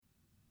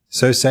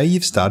So say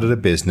you've started a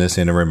business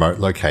in a remote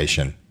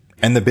location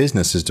and the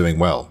business is doing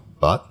well,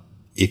 but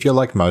if you're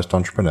like most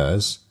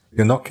entrepreneurs,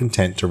 you're not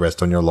content to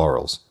rest on your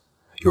laurels.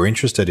 You're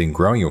interested in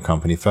growing your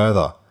company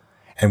further,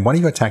 and one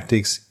of your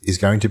tactics is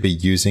going to be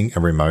using a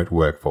remote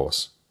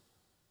workforce.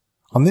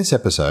 On this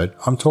episode,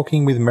 I'm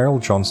talking with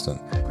Meryl Johnston,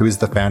 who is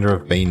the founder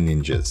of Bean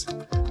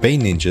Ninjas.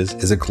 Bean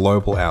Ninjas is a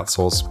global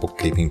outsourced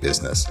bookkeeping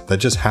business that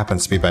just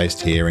happens to be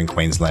based here in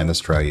Queensland,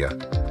 Australia.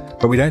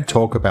 But we don't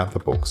talk about the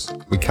books.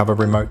 We cover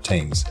remote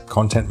teams,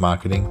 content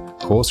marketing,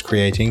 course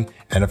creating,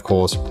 and of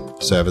course,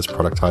 service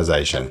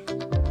productization.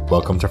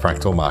 Welcome to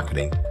Fractal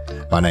Marketing.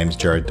 My name's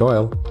Jared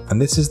Doyle, and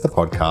this is the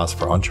podcast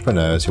for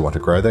entrepreneurs who want to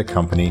grow their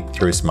company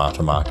through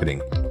smarter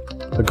marketing.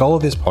 The goal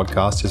of this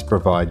podcast is to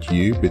provide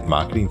you with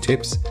marketing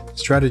tips,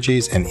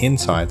 strategies, and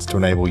insights to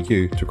enable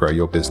you to grow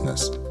your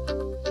business.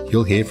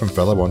 You'll hear from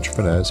fellow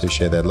entrepreneurs who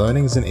share their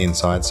learnings and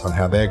insights on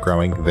how they're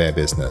growing their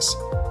business.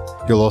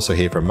 You'll also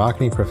hear from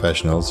marketing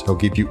professionals who'll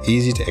give you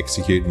easy to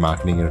execute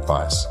marketing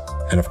advice.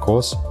 And of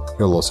course,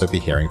 you'll also be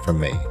hearing from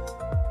me.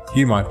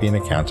 You might be an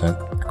accountant,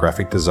 a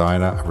graphic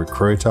designer, a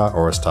recruiter,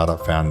 or a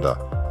startup founder.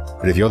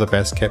 But if you're the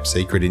best kept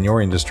secret in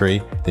your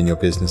industry, then your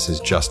business is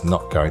just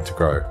not going to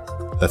grow.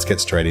 Let's get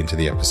straight into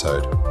the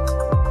episode.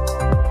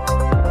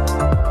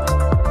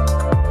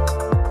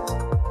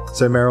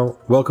 So Meryl,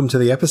 welcome to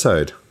the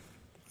episode.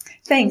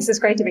 Thanks, it's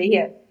great to be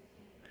here.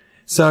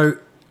 So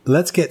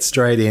let's get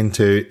straight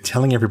into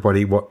telling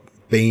everybody what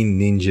Bean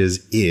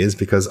Ninjas is,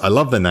 because I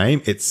love the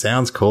name. It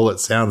sounds cool. It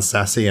sounds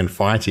sassy and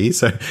fighty.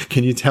 So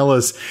can you tell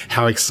us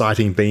how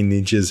exciting Bean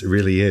Ninjas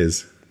really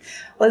is?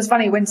 Well, it's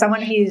funny, when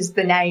someone hears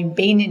the name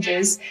Bean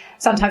Ninjas,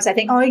 sometimes they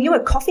think, oh, you're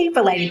a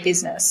coffee-related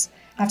business.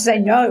 I have to say,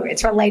 no,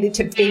 it's related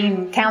to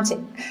bean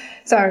counting.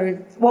 So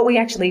what we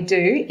actually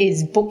do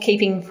is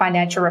bookkeeping,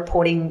 financial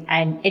reporting,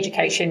 and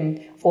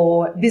education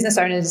for business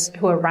owners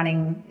who are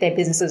running their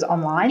businesses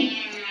online.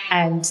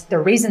 And the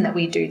reason that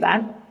we do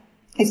that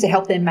is to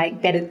help them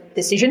make better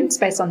decisions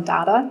based on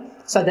data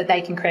so that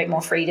they can create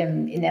more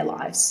freedom in their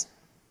lives.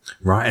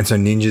 Right. And so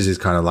Ninjas is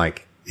kind of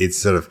like, it's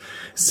sort of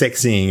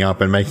sexying up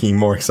and making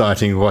more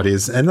exciting what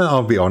is. And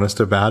I'll be honest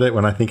about it.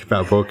 When I think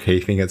about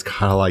bookkeeping, it's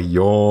kind of like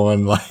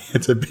yawn, like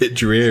it's a bit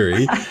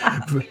dreary.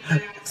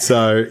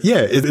 So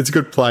yeah, it's a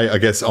good play, I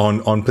guess,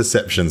 on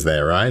perceptions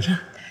there, right?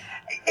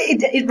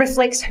 It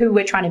reflects who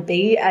we're trying to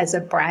be as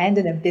a brand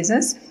and a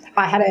business.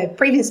 I had a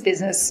previous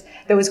business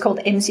that was called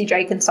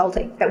MCJ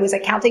Consulting, that was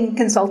accounting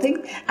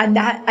consulting, and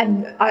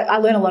I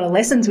learned a lot of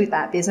lessons with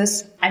that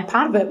business. And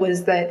part of it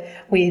was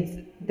that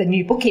with the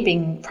new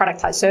bookkeeping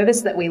productized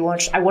service that we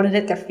launched, I wanted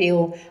it to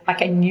feel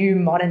like a new,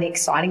 modern,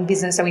 exciting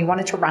business, and we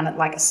wanted to run it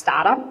like a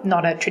startup,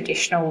 not a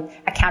traditional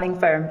accounting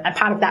firm. And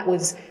part of that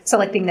was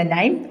selecting the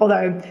name,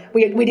 although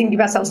we didn't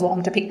give ourselves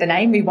long to pick the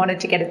name. We wanted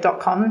to get a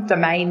 .com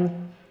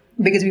domain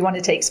because we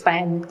wanted to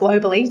expand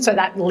globally, so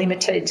that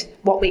limited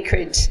what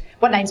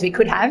names we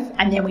could have,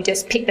 and then we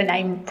just picked the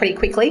name pretty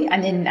quickly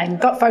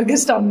and got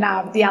focused on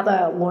the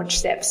other launch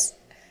steps.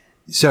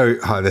 So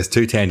there's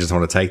two tangents I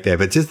want to take there,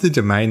 but just the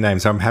domain name.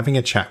 So I'm having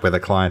a chat with a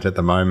client at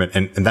the moment,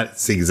 and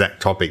that's the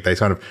exact topic.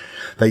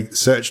 They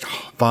searched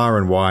far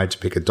and wide to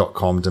pick a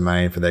 .com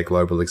domain for their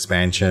global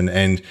expansion,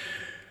 and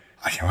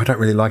I don't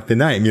really like the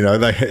name.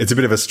 It's a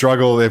bit of a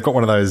struggle. They've got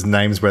one of those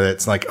names where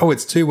it's like, oh,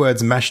 it's two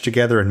words mashed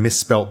together and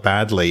misspelt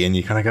badly. And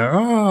you kind of go,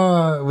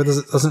 oh, well,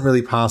 it doesn't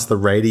really pass the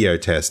radio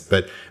test.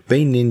 But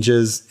Bean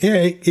Ninjas,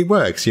 yeah, it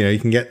works. You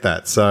can get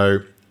that. So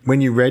when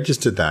you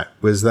registered that,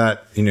 was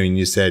that, and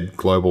you said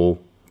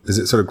global, is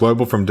it sort of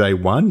global from day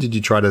one? Did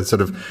you try to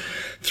sort of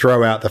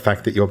throw out the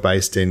fact that you're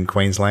based in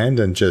Queensland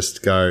and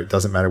just go, it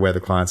doesn't matter where the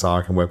clients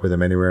are, I can work with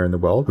them anywhere in the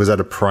world? Was that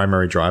a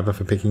primary driver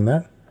for picking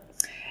that?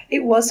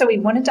 It was. So we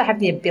wanted to have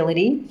the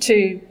ability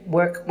to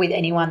work with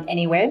anyone,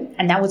 anywhere.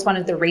 And that was one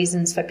of the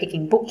reasons for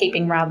picking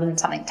bookkeeping rather than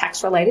something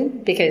tax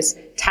related, because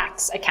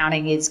tax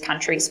accounting is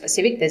country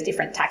specific. There's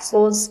different tax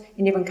laws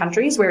in different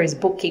countries, whereas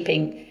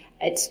bookkeeping,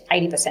 it's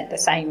 80% the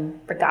same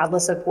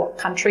regardless of what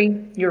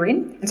country you're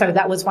in. And so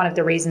that was one of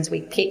the reasons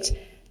we picked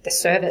the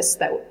service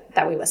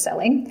that we were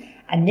selling.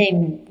 And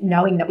then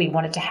knowing that we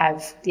wanted to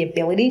have the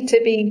ability to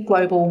be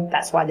global,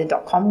 that's why the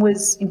 .com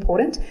was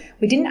important.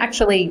 We didn't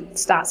actually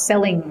start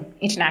selling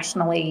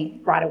internationally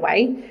right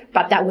away,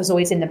 but that was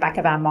always in the back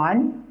of our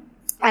mind,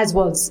 as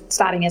was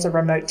starting as a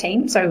remote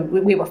team. So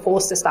we were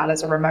forced to start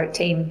as a remote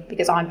team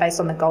because I'm based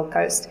on the Gold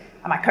Coast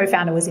and my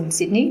co-founder was in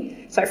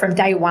Sydney. So from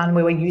day one,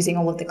 we were using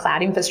all of the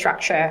cloud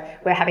infrastructure.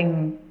 We're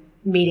having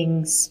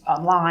meetings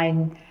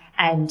online,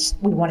 and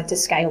we wanted to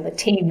scale the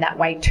team that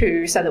way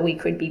too, so that we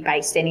could be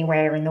based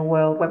anywhere in the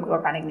world when we were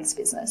running this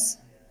business.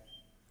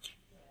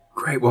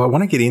 Great. Well, I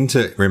want to get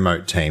into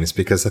remote teams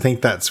because I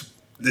think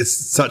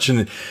it's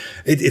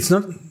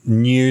not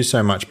new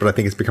so much, but I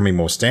think it's becoming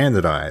more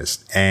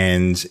standardized.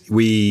 And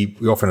we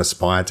often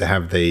aspire to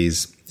have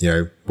these,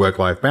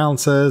 work-life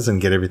balances and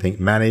get everything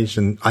managed.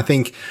 And I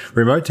think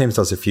remote teams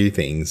does a few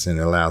things, and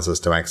it allows us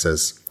to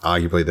access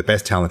arguably the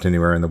best talent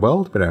anywhere in the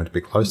world, but don't have to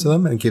be close to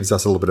them, and it gives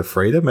us a little bit of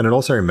freedom. And it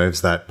also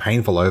removes that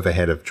painful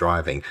overhead of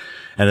driving.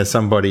 And as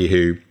somebody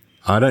who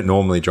I don't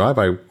normally drive.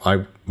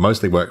 I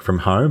mostly work from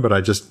home, but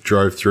I just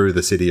drove through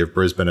the city of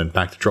Brisbane and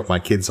back to drop my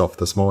kids off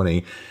this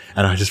morning.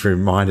 And I just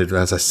reminded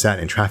as I sat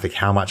in traffic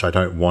how much I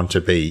don't want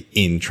to be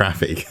in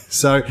traffic.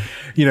 So,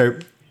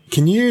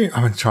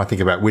 I'm trying to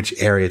think about which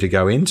area to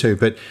go into,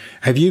 but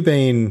have you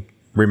been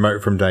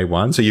remote from day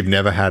one? So you've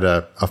never had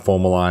a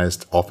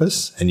formalized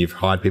office and you've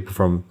hired people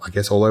from, I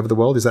guess, all over the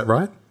world. Is that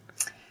right?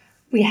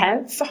 We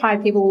have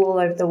hired people all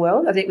over the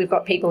world. I think we've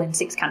got people in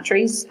 6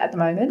 countries at the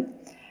moment.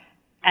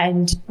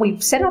 And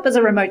we've set up as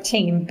a remote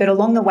team, but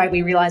along the way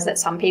we realised that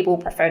some people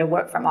prefer to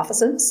work from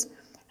offices.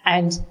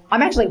 And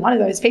I'm actually one of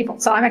those people.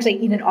 So I'm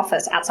actually in an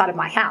office outside of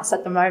my house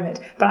at the moment,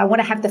 but I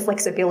want to have the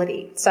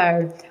flexibility.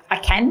 So I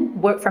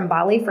can work from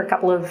Bali for a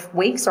couple of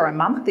weeks or a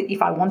month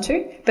if I want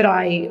to. But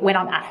when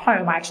I'm at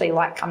home, I actually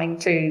like coming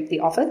to the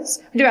office.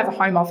 I do have a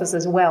home office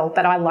as well,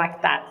 but I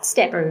like that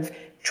step of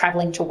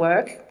travelling to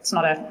work. It's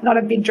not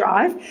a big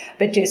drive,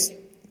 but just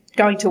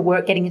going to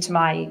work, getting into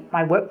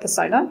my work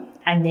persona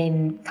and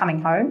then coming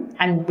home.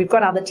 And we've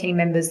got other team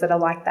members that are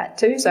like that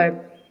too.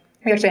 So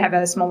we actually have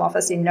a small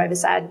office in Novi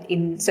Sad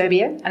in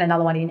Serbia and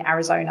another one in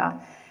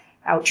Arizona,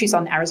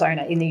 Tucson,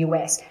 Arizona in the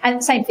US.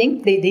 And same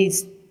thing,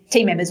 these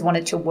team members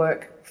wanted to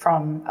work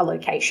from a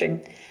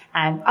location.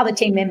 And other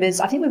team members,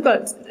 I think we've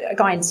got a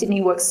guy in Sydney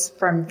who works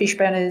from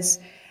Fishburners.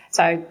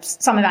 So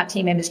some of our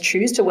team members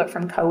choose to work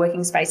from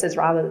co-working spaces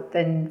rather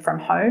than from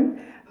home.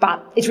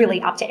 But it's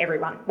really up to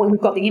everyone. Well, we've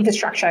got the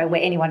infrastructure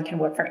where anyone can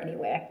work from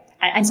anywhere.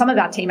 And some of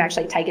our team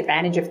actually take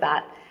advantage of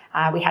that.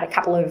 We had a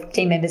couple of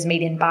team members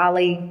meet in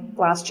Bali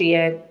last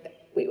year.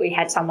 We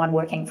had someone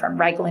working from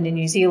Raglan in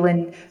New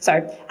Zealand.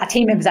 So our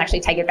team members actually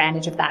take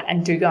advantage of that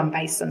and do go and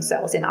base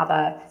themselves in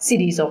other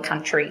cities or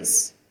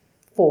countries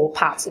for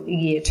parts of the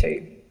year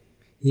too.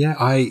 Yeah,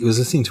 I was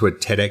listening to a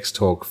TEDx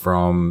talk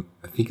from,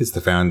 I think it's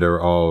the founder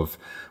of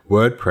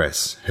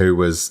WordPress,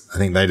 I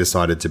think they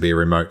decided to be a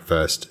remote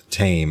first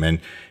team. And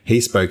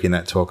he spoke in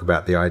that talk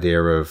about the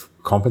idea of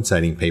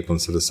compensating people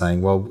and sort of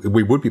saying, well,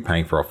 we would be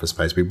paying for office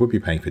space. We would be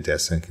paying for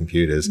desks and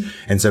computers.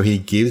 Mm-hmm. And so he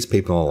gives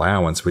people an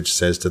allowance, which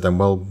says to them,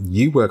 well,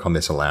 you work on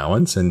this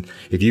allowance. And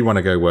if you want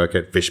to go work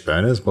at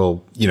Fishburners,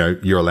 well,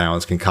 your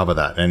allowance can cover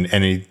that.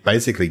 And he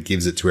basically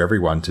gives it to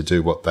everyone to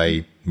do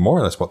more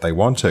or less what they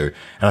want to.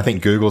 And I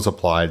think Google's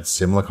applied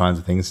similar kinds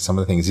of things to some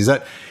of the things. Is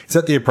that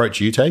the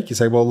approach you take? You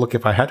say, well, look,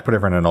 if I had to put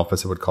everyone in an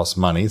office, it would cost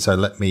money. So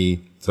let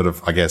me sort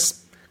of, I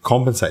guess,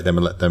 compensate them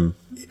and let them,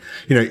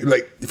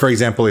 like, for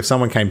example, if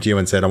someone came to you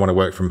and said, I want to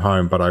work from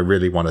home, but I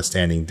really want a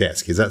standing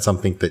desk, is that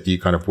something that you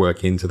kind of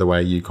work into the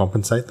way you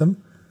compensate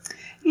them?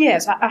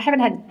 Yes, I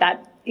haven't had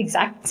that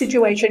exact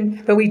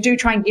situation, but we do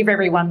try and give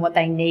everyone what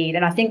they need.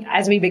 And I think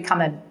as we become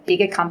a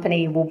bigger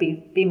company, we'll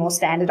be more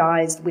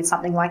standardized with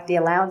something like the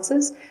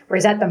allowances.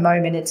 Whereas at the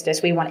moment, it's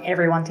just we want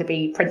everyone to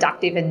be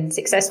productive and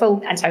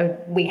successful. And so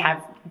we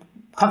have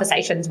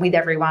conversations with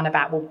everyone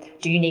about, well,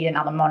 do you need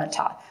another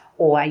monitor?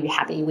 Or are you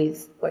happy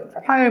with working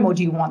from home? Or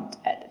do you want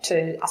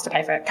us to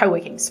pay for a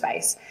co-working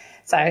space?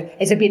 So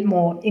it's a bit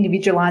more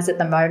individualised at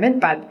the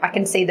moment, but I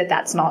can see that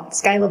that's not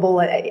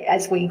scalable.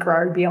 As we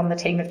grow beyond the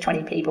team of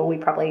 20 people, we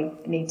probably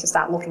need to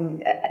start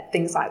looking at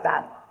things like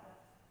that.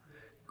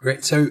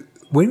 Great. So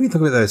when we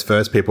talk about those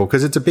first people,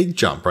 because it's a big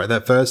jump, right?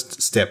 That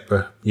first step,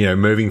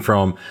 moving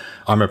from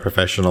I'm a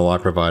professional, I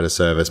provide a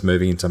service,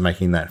 moving into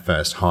making that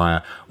first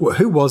hire.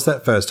 Who was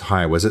that first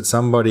hire? Was it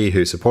somebody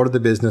who supported the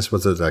business?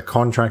 Was it a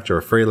contractor,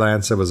 a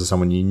freelancer? Was it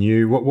someone you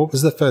knew? What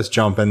was the first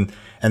jump? And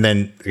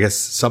then I guess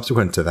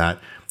subsequent to that,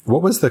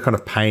 what was the kind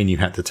of pain you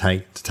had to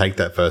take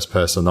that first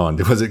person on?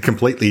 Was it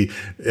completely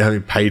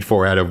paid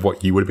for out of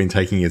what you would have been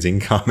taking as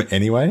income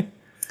anyway?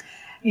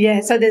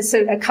 Yeah, so there's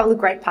a couple of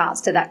great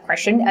parts to that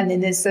question, and then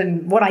there's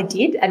what I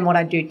did and what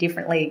I do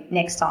differently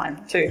next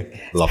time too.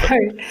 Love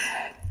it.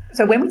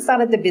 So when we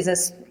started the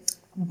business,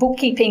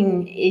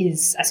 bookkeeping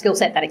is a skill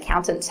set that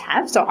accountants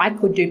have. So I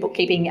could do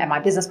bookkeeping, and my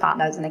business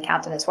partner is an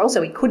accountant as well, so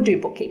we could do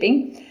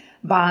bookkeeping,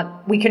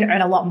 but we can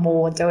earn a lot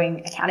more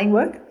doing accounting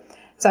work.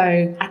 So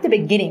at the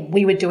beginning,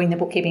 we were doing the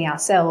bookkeeping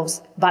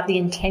ourselves, but the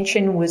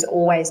intention was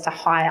always to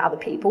hire other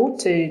people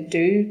to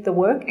do the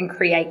work and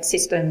create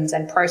systems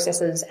and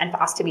processes and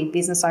for us to be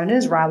business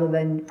owners rather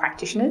than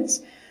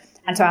practitioners.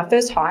 And so our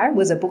first hire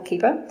was a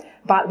bookkeeper,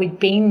 but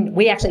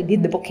we actually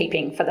did the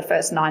bookkeeping for the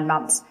first 9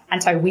 months.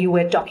 And so we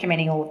were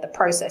documenting all of the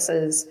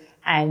processes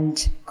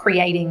and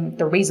creating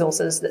the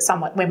resources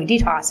that when we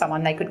did hire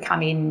someone, they could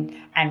come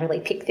in and really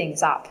pick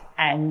things up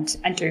and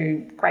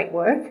do great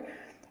work.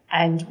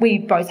 And we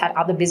both had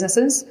other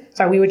businesses,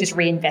 so we were just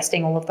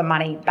reinvesting all of the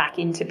money back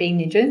into Being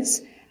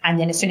Ninjas. And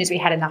then as soon as we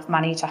had enough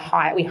money to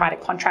hire, we hired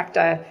a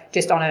contractor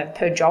just on a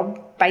per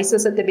job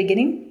basis at the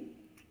beginning,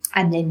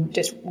 and then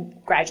just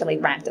gradually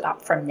ramped it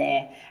up from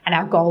there. And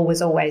our goal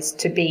was always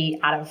to be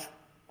out of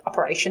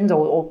operations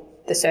or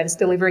the service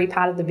delivery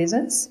part of the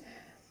business.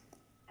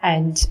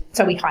 And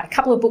so we hired a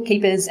couple of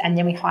bookkeepers, and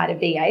then we hired a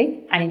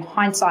VA. And in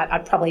hindsight, I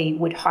probably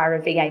would hire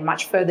a VA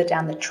much further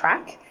down the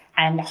track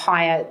and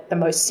hire the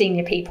most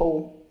senior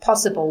people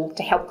possible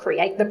to help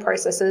create the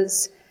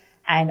processes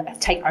and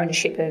take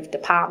ownership of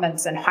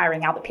departments and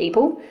hiring other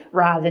people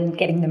rather than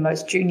getting the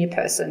most junior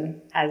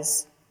person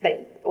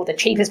or the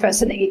cheapest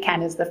person that you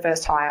can as the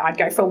first hire. I'd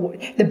go for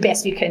the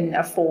best you can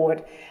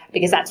afford,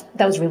 because that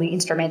was really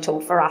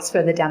instrumental for us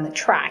further down the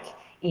track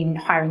in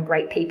hiring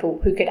great people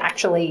who could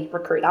actually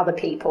recruit other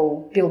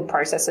people, build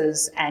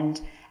processes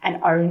and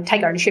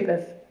take ownership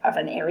of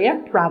an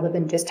area rather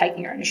than just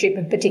taking ownership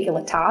of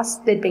particular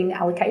tasks they'd been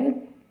allocated.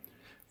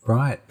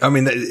 Right. I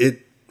mean,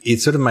 it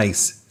sort of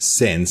makes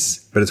sense,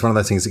 but it's one of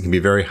those things that can be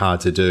very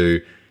hard to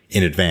do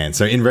in advance.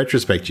 So in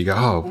retrospect, you go,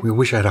 oh, we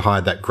wish I had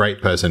hired that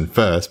great person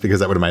first because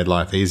that would have made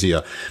life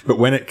easier. But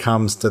when it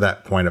comes to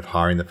that point of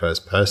hiring the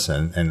first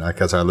person, and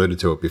like as I alluded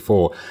to it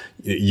before,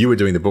 you were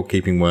doing the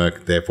bookkeeping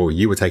work, therefore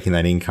you were taking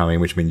that income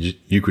in, which means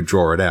you could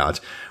draw it out.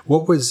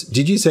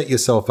 Did you set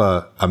yourself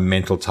a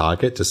mental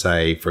target to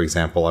say, for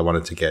example, I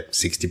wanted to get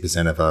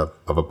 60%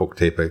 of a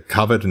bookkeeper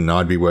covered and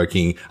I'd be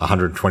working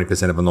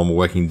 120% of a normal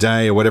working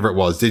day or whatever it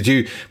was? Did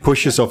you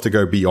push yourself to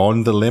go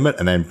beyond the limit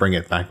and then bring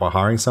it back by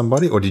hiring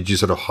somebody, or did you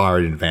sort of hire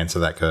in advance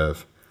of that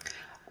curve?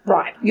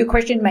 Right. Your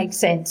question makes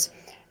sense.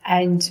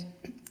 And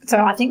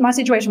so I think my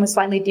situation was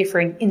slightly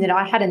different in that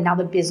I had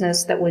another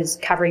business that was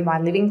covering my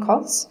living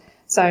costs.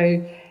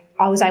 So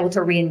I was able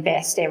to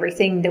reinvest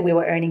everything that we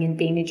were earning in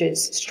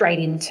Beamages straight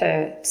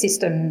into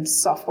systems,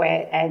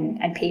 software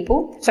and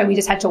people. So we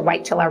just had to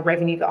wait till our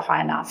revenue got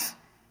high enough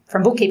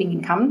from bookkeeping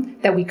income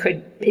that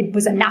it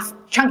was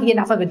chunky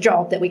enough of a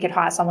job that we could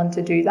hire someone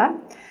to do that.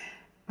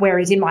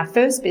 Whereas in my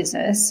first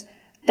business,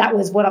 that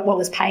was what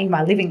was paying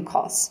my living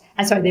costs.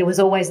 And so there was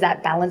always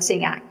that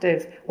balancing act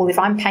of, well, if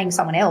I'm paying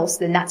someone else,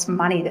 then that's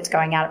money that's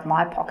going out of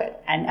my pocket.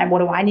 And what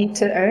do I need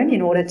to earn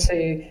in order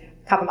to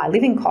cover my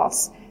living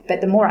costs?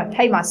 But the more I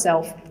pay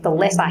myself, the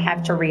less I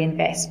have to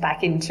reinvest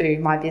back into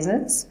my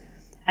business.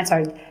 And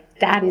so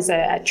that is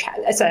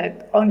it's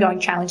an ongoing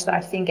challenge that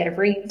I think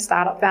every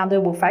startup founder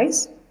will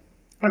face.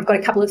 I've got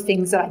a couple of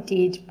things that I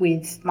did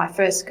with my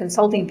first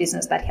consulting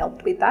business that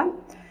helped with that.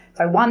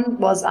 So one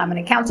was I'm an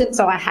accountant,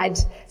 so I had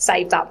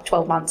saved up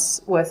 12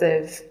 months worth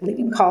of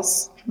living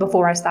costs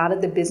before I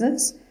started the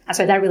business. And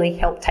so that really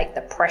helped take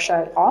the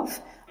pressure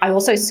off. I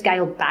also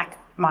scaled back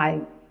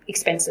my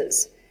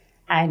expenses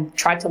and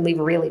tried to live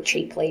really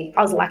cheaply.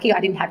 I was lucky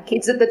I didn't have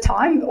kids at the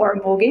time or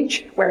a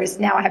mortgage, whereas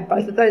now I have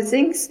both of those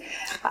things.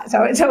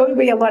 So it would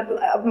be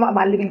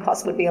my living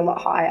costs would be a lot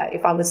higher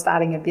if I was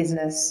starting a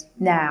business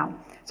now.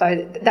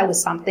 So that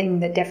was something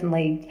that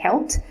definitely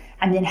helped.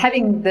 And then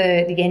having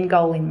the end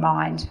goal in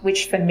mind,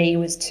 which for me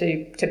was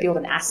to build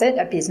an asset,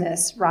 a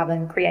business, rather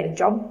than create a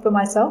job for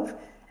myself.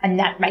 And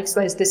that makes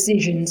those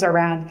decisions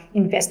around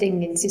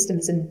investing in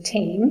systems and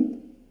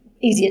team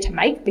easier to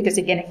make because,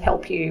 again, it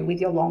helps you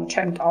with your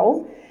long-term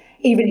goal,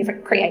 even if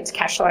it creates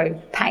cash flow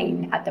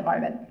pain at the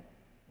moment.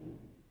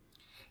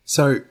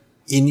 So,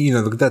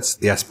 that's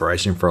the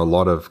aspiration for a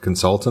lot of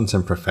consultants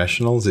and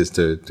professionals is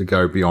to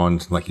go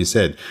beyond, like you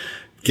said,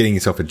 getting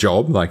yourself a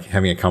job, like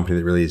having a company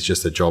that really is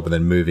just a job and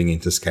then moving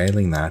into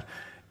scaling that.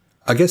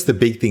 I guess the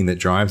big thing that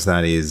drives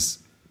that is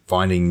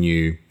finding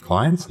new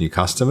clients, new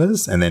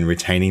customers, and then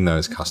retaining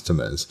those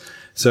customers.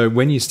 So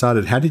when you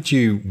started, how did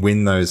you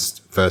win those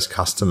first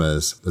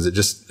customers? Was it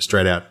just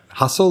straight out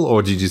hustle,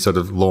 or did you sort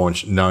of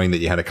launch knowing that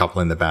you had a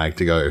couple in the bag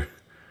to go?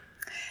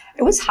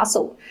 It was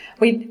hustle.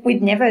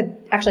 We'd never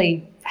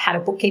actually had a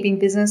bookkeeping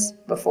business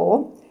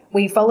before.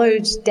 We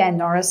followed Dan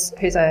Norris,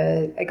 who's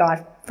a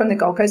guy from the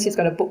Gold Coast. He's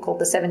got a book called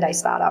The 7-Day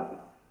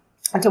Startup.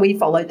 And so we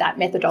followed that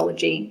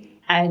methodology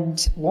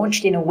and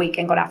launched in a week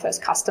and got our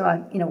first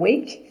customer in a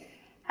week.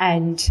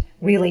 And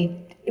really,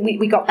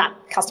 we got that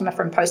customer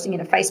from posting in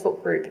a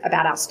Facebook group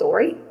about our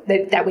story,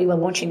 that we were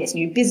launching this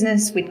new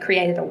business. We'd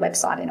created a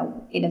website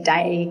in a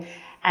day,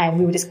 and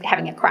we were just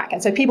having a crack.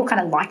 And so people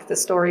kind of liked the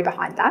story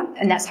behind that.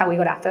 And that's how we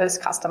got our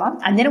first customer.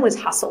 And then it was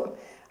hustle.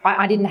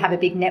 I didn't have a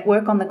big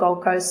network on the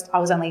Gold Coast. I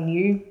was only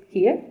new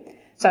here.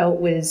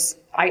 So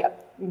I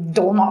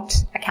door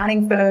knocked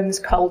accounting firms,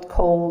 cold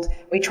called.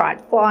 We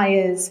tried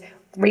flyers,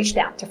 reached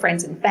out to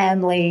friends and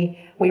family.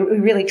 We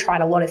really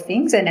tried a lot of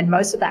things, and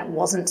most of that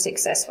wasn't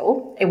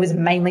successful. It was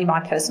mainly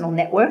my personal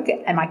network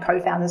and my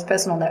co-founder's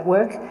personal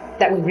network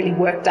that we really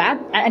worked at.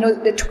 And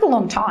it took a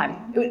long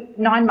time.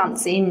 9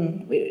 months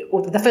in,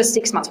 or the first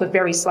 6 months were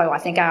very slow. I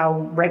think our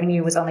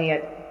revenue was only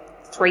at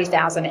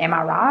 3,000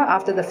 MRR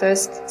after the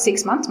first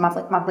 6 months,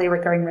 monthly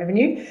recurring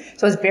revenue.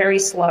 So it was very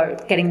slow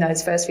getting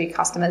those first few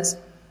customers.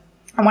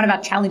 And one of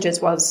our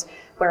challenges was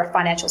we're a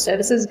financial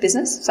services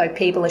business, so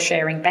people are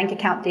sharing bank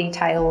account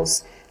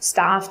details,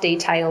 staff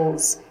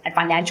details, and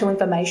financial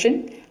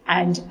information.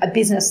 And a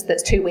business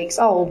that's 2 weeks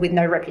old with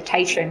no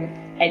reputation,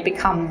 it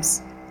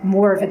becomes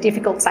more of a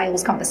difficult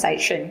sales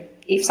conversation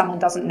if someone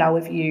doesn't know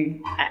of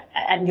you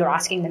and you're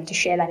asking them to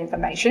share that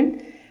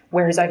information.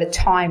 Whereas over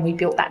time, we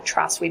built that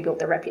trust, we built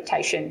the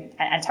reputation,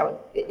 and so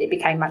it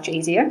became much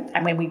easier.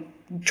 And when we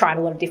tried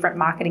a lot of different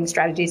marketing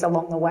strategies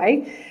along the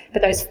way,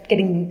 but those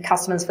getting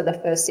customers for the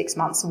first 6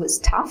 months was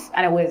tough,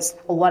 and it was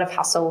a lot of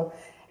hustle.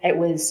 It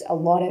was a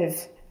lot of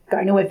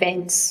going to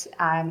events,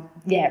 a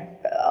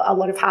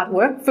lot of hard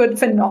work for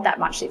not that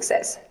much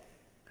success.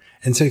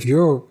 And so if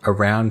you're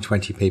around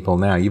 20 people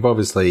now,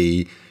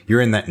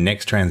 you're in that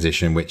next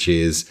transition, which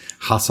is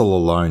hustle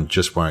alone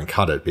just won't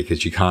cut it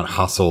because you can't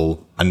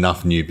hustle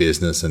enough new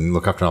business and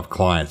look after enough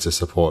clients to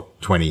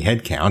support 20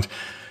 headcount.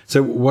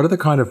 So what are the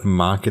kind of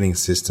marketing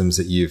systems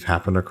that you've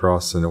happened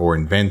across or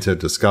invented,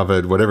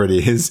 discovered, whatever it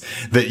is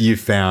that you've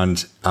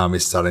found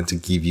is starting to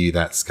give you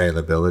that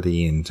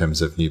scalability in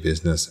terms of new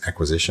business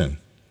acquisition?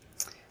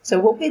 So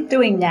what we're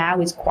doing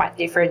now is quite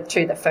different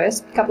to the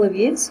first couple of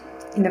years.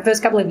 In the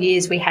first couple of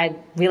years, we had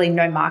really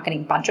no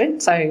marketing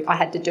budget, so I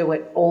had to do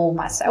it all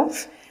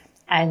myself.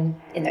 And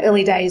in the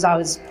early days,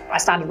 I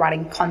started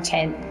writing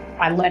content.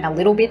 I learned a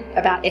little bit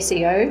about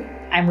SEO,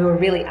 and we were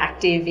really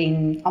active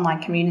in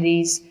online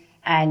communities.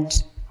 And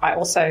I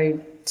also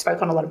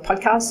spoke on a lot of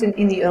podcasts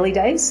in the early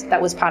days.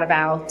 That was part of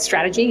our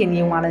strategy in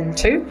year 1 and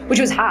 2, which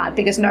was hard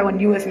because no one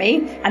knew of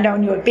me and no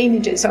one knew of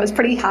BeanNinjas. So it was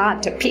pretty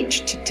hard to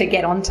pitch to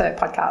get onto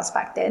podcasts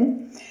back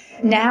then.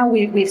 Now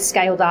we've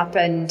scaled up,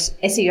 and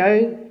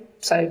SEO,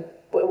 so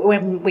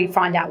when we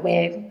find out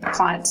where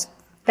clients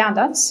found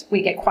us,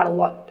 we get quite a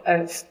lot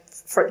of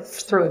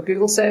through a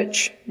Google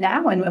search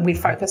now, and we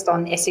focused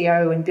on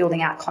SEO and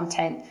building out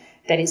content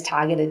that is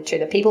targeted to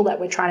the people that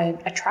we're trying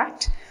to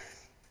attract.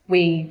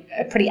 We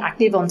are pretty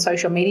active on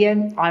social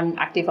media. I'm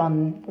active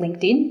on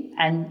LinkedIn,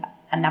 and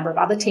a number of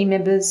other team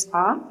members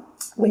are.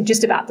 We're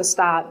just about to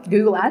start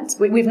Google Ads.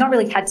 We've not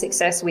really had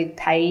success with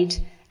paid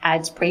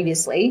ads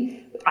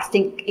previously. I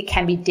think it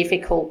can be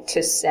difficult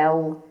to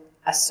sell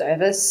a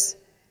service,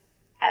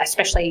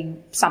 especially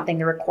something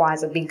that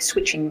requires a big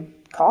switching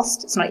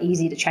cost. It's not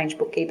easy to change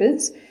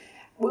bookkeepers.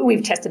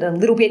 We've tested it a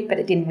little bit, but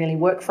it didn't really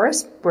work for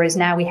us. Whereas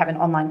now we have an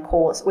online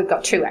course. We've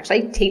got 2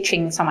 actually,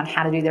 teaching someone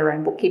how to do their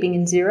own bookkeeping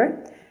in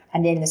Xero.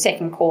 And then the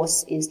second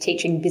course is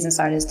teaching business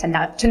owners to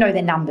know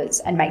their numbers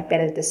and make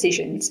better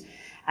decisions.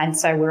 And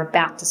so we're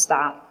about to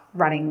start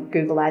running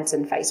Google Ads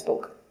and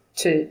Facebook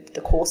to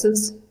the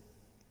courses.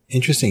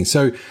 Interesting.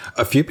 So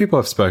a few people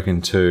I've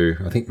spoken to,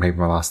 I think maybe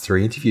my last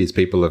 3 interviews,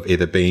 people have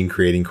either been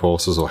creating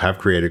courses or have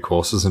created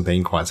courses and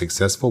been quite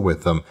successful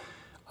with them.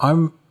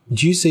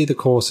 Do you see the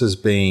courses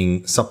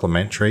being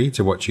supplementary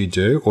to what you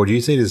do, or do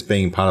you see it as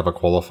being part of a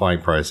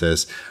qualifying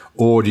process,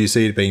 or do you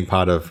see it being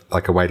part of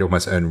like a way to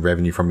almost earn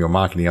revenue from your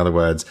marketing? In other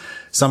words,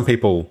 lots of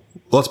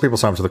people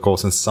sign up to the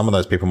course and some of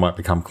those people might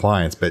become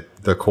clients, but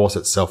the course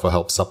itself will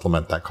help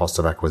supplement that cost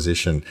of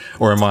acquisition.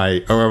 Or am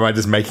I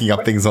just making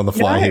up things on the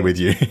fly here with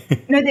you?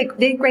 No,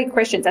 they're great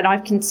questions. And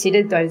I've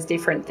considered those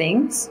different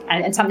things.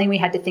 And something we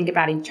had to think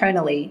about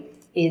internally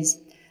is,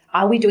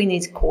 are we doing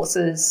these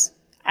courses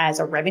as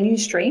a revenue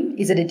stream?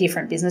 Is it a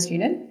different business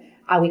unit?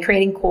 Are we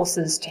creating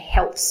courses to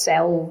help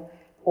sell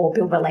or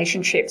build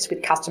relationships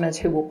with customers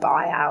who will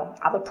buy our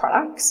other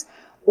products?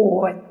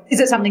 Or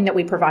is it something that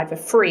we provide for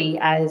free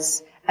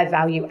as a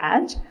value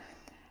add?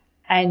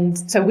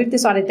 And so we've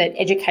decided that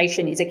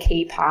education is a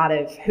key part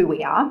of who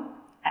we are,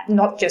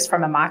 not just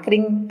from a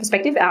marketing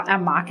perspective. Our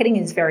marketing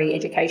is very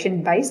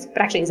education based,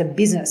 but actually as a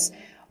business,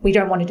 we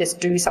don't want to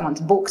just do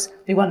someone's books.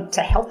 We want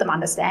to help them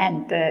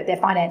understand their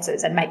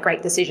finances and make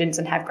great decisions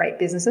and have great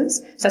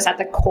businesses. So it's at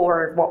the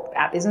core of what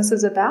our business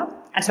is about.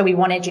 And so we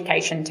want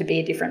education to be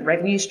a different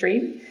revenue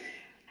stream.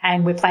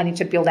 And we're planning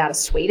to build out a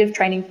suite of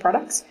training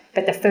products.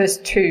 But the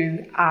first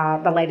 2 are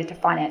related to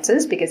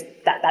finances because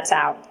that's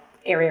our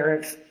area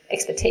of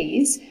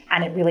expertise.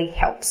 And it really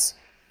helps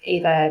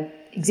either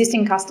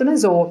existing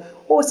customers or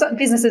some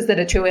businesses that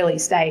are too early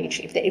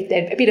stage. If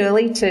they're a bit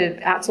early to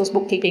outsource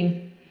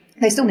bookkeeping,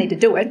 they still need to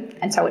do it.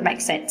 And so it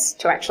makes sense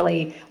to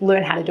actually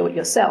learn how to do it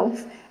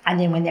yourself. And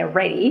then when they're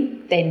ready,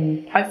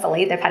 then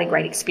hopefully they've had a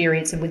great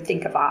experience and would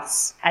think of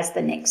us as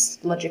the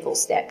next logical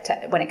step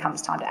when it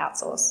comes time to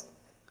outsource.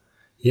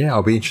 Yeah,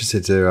 I'll be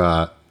interested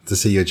to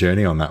see your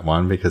journey on that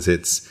one because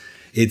it's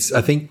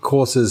I think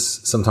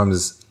courses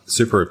sometimes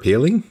super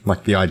appealing,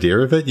 like the idea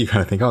of it. You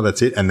kind of think, oh,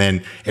 that's it. And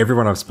then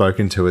everyone I've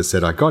spoken to has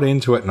said, I got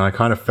into it and I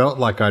kind of felt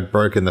like I'd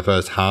broken the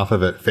first half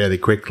of it fairly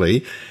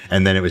quickly.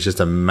 And then it was just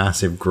a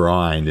massive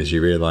grind as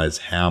you realize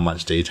how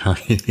much detail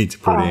you need to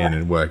put in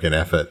and work and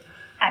effort.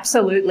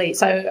 Absolutely.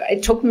 So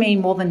it took me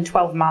more than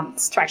 12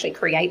 months to actually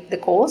create the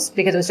course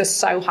because it was just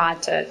so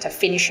hard to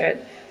finish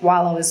it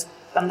while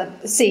I'm the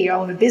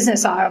CEO of a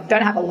business. I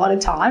don't have a lot of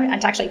time,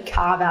 and to actually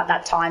carve out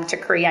that time to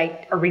create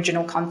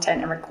original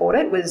content and record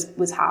it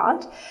was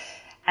hard.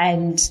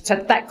 And so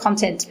that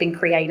content's been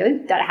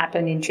created. That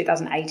happened in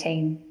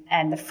 2018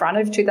 and the front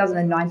of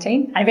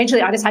 2019. And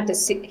eventually I just had to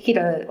set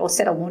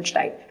a launch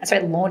date. And so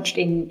it launched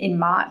in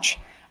March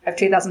of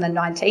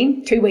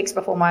 2019, 2 weeks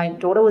before my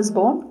daughter was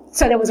born.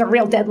 So there was a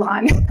real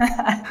deadline.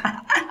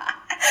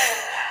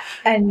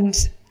 And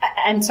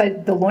so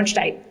the launch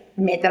date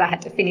meant that I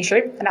had to finish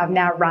it. And I've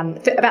now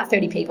run, about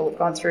 30 people have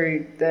gone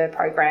through the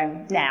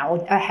program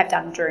now. I have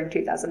done during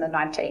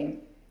 2019.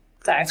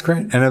 So that's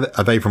great. And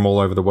are they from all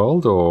over the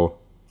world or?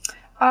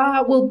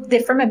 Well,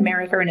 they're from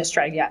America and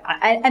Australia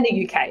and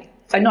the UK.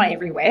 So not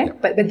everywhere, yeah.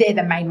 but they're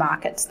the main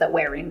markets that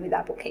we're in with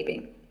our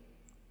bookkeeping.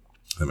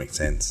 That makes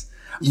sense.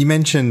 You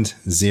mentioned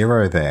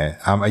Xero there.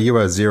 Are you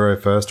a Xero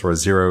first or a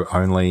Xero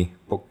only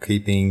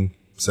bookkeeping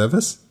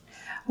service?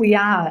 We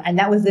are. And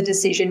that was the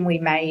decision we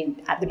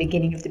made at the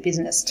beginning of the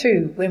business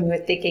too, when we were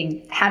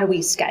thinking, how do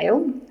we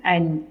scale?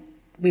 And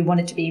we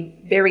wanted to be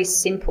very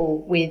simple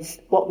with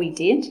what we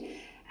did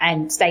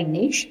and stay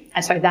niche.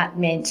 And so that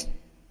meant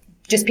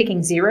just picking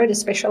Xero to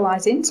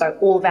specialize in. So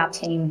all of our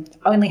team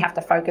only have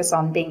to focus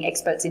on being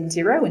experts in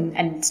Xero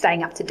and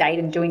staying up to date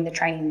and doing the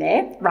training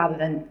there rather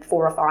than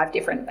 4 or 5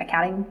 different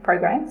accounting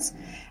programs.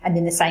 And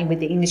then the same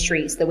with the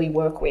industries that we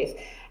work with.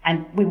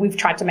 And we've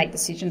tried to make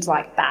decisions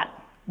like that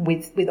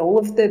with all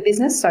of the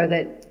business so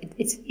that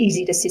it's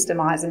easy to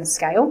systemize and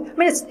scale. I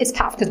mean, it's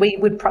tough because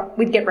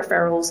we'd get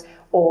referrals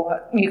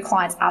or new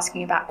clients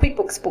asking about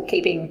QuickBooks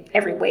bookkeeping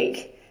every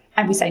week.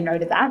 And we say no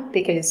to that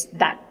because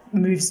that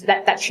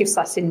shifts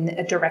us in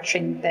a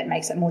direction that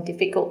makes it more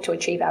difficult to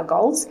achieve our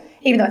goals,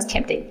 even though it's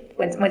tempting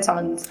when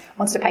someone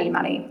wants to pay you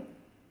money.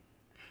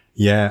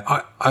 Yeah,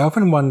 I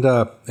often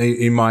wonder,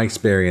 in my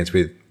experience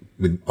with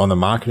on the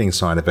marketing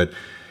side of it,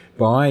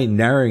 by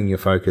narrowing your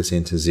focus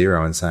into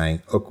Xero and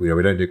saying, look, we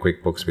don't do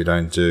QuickBooks, we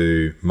don't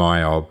do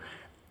MyOb,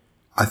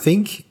 I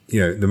think,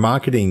 the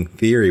marketing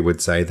theory would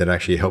say that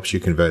actually helps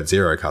you convert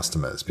Xero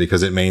customers,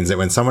 because it means that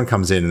when someone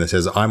comes in and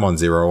says, I'm on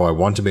Xero or I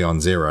want to be on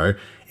Xero,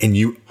 and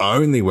you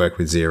only work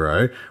with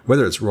Xero,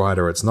 whether it's right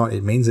or it's not,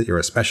 it means that you're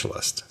a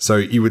specialist. So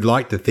you would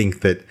like to think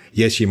that,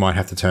 yes, you might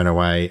have to turn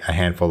away a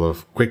handful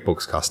of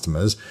QuickBooks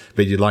customers,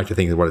 but you'd like to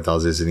think that what it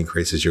does is it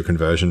increases your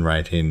conversion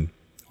rate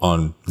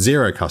on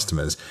Xero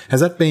customers. Has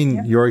that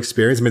been your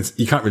experience? I mean,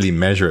 you can't really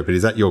measure it, but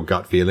is that your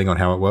gut feeling on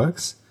how it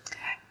works?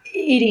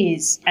 It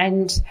is.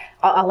 And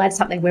I'll add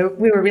something. We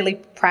were really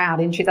proud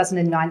in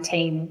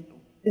 2019.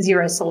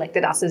 Xero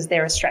selected us as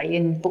their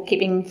Australian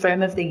bookkeeping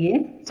firm of the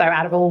year. So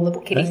out of all the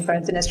bookkeeping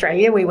firms in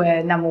Australia, we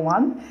were number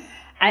one.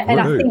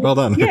 And I think, well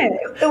done. Yeah,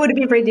 it would have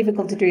been very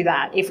difficult to do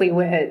that if we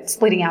were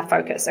splitting our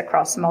focus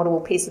across multiple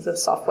pieces of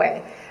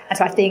software. And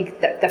so I think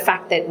that the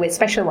fact that we're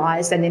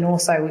specialised and then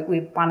also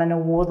we've won an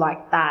award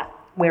like that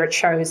where it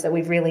shows that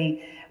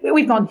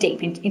we've gone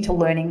deep into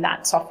learning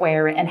that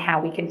software and how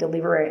we can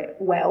deliver it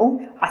well.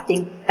 I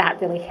think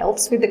that really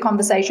helps with the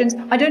conversations.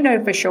 I don't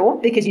know for sure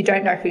because you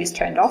don't know who's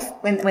turned off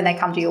when they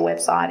come to your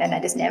website and they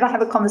just never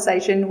have a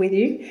conversation with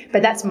you.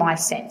 But that's my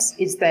sense,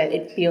 is that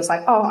it feels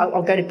like,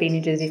 I'll go to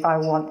Binnages if I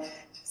want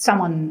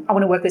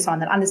to work with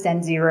someone that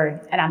understands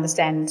Xero and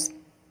understands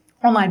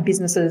online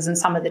businesses and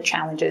some of the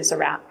challenges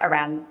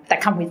around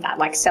that come with that,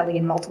 like selling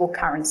in multiple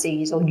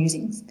currencies or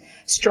using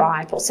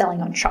Stripe or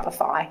selling on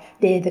Shopify.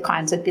 They're the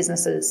kinds of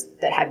businesses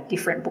that have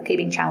different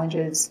bookkeeping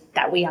challenges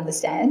that we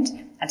understand.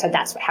 And so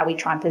that's how we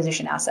try and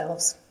position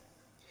ourselves.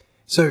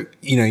 So,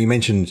 you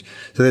mentioned,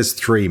 so there's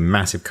 3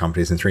 massive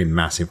companies and 3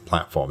 massive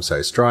platforms.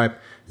 So Stripe,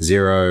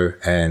 Xero,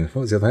 and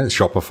what was the other one?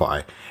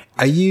 Shopify.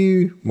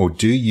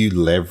 Do you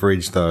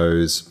leverage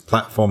those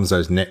platforms,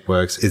 those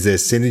networks? Is there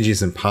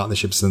synergies and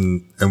partnerships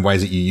and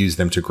ways that you use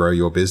them to grow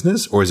your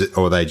business? Or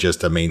are they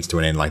just a means to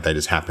an end, like they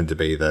just happen to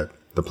be the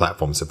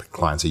platforms that the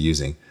clients are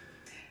using?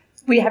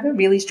 We have a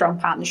really strong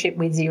partnership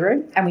with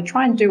Xero, and we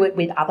try and do it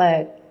with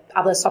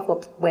other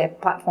software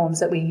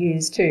platforms that we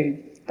use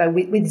too. So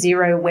with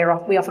Xero,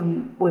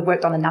 we've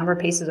worked on a number of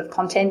pieces of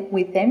content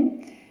with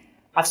them.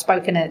 I've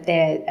spoken at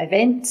their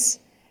events.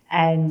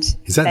 And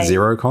is that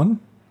XeroCon?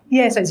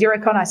 Yeah, so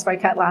XeroCon I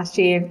spoke at last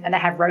year, and they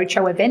have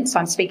roadshow events. So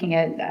I'm speaking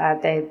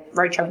at their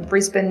roadshow in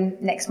Brisbane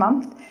next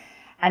month.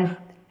 And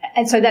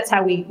so that's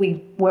how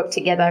we work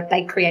together.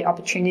 They create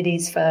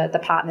opportunities for the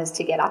partners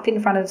to get up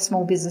in front of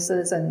small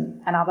businesses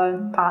and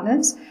other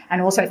partners.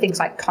 And also things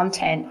like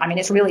content. I mean,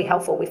 it's really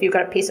helpful if you've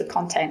got a piece of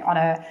content on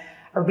a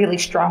really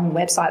strong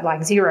website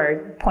like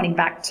Xero pointing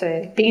back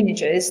to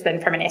Binnages,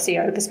 then from an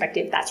SEO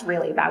perspective, that's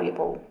really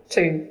valuable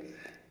too.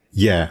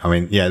 Yeah, I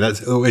mean,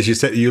 that's, as you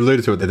said, you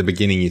alluded to it at the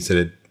beginning. You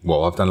said,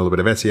 I've done a little bit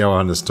of SEO, I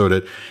understood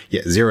it.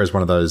 Yeah, Xero is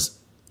one of those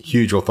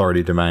huge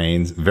authority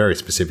domains, very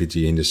specific to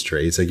your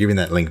industry. So giving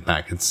that link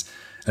back, it's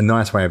a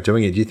nice way of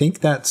doing it. Do you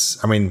think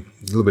that's, a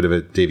little bit of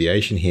a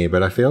deviation here,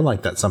 but I feel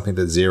like that's something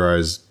that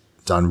Xero's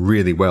done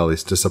really well,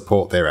 is to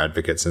support their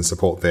advocates and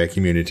support their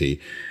community.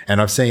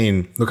 And I've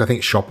seen, I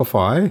think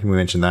Shopify, we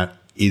mentioned that,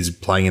 is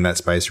playing in that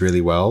space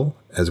really well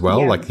as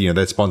well. Yeah. Like, they're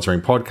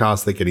sponsoring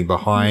podcasts, they're getting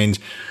behind.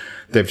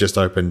 They've just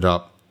opened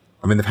up,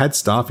 they've had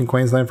staff in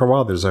Queensland for a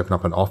while. They've just opened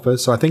up an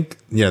office. So I think,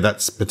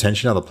 that's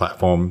potentially another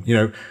platform.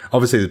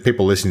 Obviously the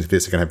people listening to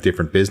this are going to have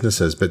different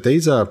businesses, but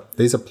these are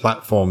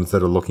platforms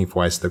that are looking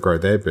for ways to grow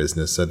their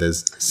business. So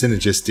there's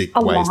synergistic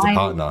ways to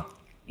partner.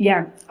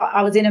 Yeah.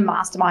 I was in a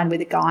mastermind with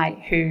a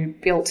guy who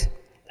built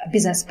a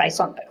business based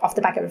off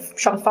the back of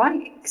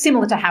Shopify,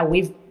 similar to how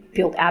we've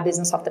built our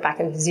business off the back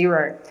of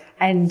Xero.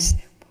 And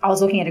I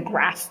was looking at a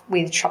graph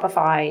with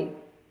Shopify,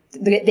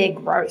 their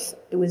growth.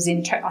 It was I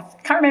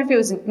can't remember if it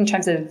was in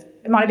terms of,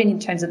 it might have been in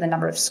terms of the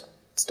number of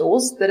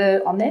stores that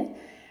are on there.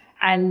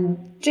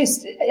 And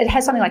just, it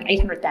has something like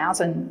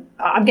 800,000.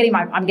 I'm getting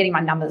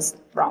my numbers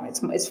wrong.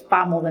 It's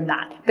far more than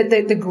that. But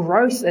the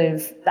growth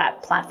of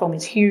that platform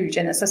is huge,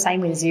 and it's the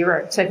same with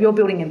Xero. So if you're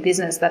building a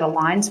business that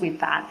aligns with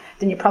that,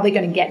 then you're probably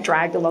going to get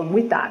dragged along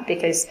with that,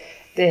 because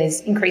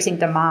there's increasing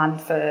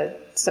demand for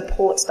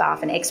support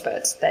staff and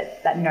experts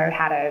that know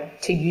how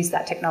to use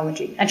that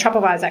technology. And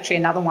Shopify is actually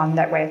another one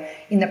that we're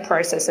in the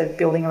process of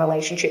building a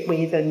relationship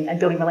with and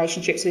building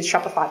relationships with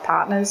Shopify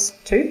partners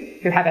too,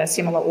 who have a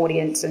similar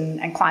audience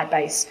and client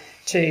base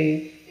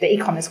to the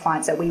e-commerce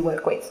clients that we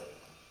work with.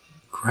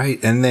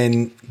 Great. And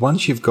then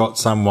once you've got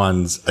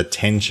someone's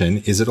attention,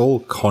 is it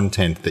all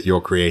content that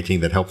you're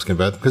creating that helps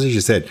convert? Because as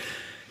you said,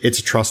 it's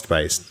a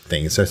trust-based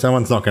thing. So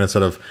someone's not going to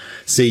sort of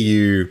see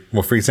you.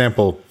 Well, for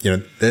example,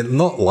 they're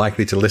not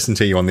likely to listen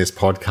to you on this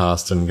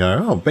podcast and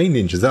go, "Oh, Bean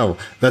Ninjas. Oh,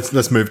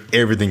 let's move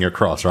everything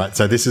across." Right.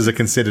 So this is a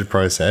considered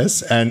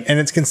process, and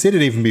it's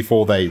considered even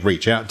before they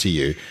reach out to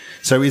you.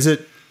 So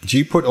do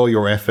you put all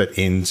your effort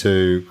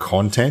into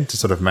content to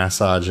sort of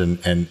massage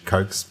and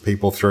coax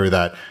people through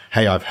that?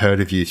 Hey, I've heard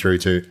of you, through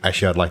to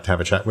actually, I'd like to have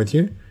a chat with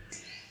you.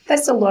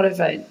 That's a lot of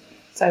it.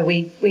 So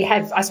we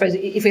have, I suppose,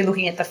 if we're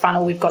looking at the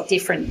funnel, we've got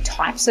different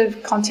types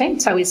of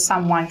content. So is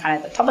someone kind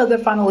of at the top of the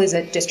funnel? Is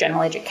it just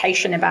general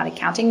education about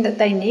accounting that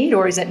they need?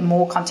 Or is it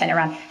more content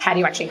around how do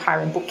you actually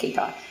hire a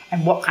bookkeeper?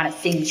 And what kind of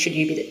things should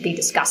you be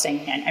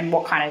discussing? And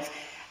what kind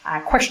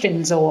of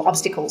questions or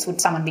obstacles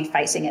would someone be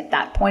facing at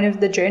that point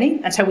of the journey?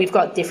 And so we've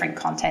got different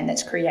content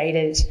that's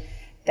created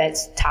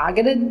that's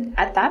targeted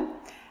at that.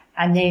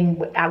 And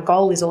then our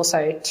goal is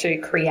also to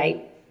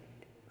create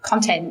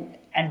content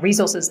and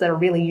resources that are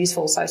really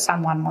useful. So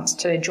someone wants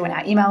to join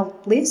our email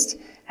list,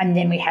 and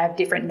then we have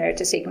different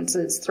nurture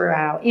sequences through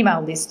our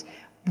email list,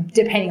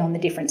 depending on the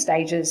different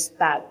stages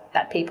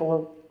that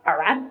people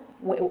are at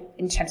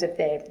in terms of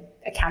their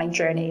accounting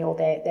journey or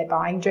their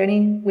buying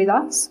journey with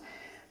us.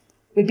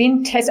 We've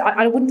been testing.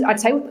 I'd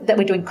say that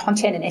we're doing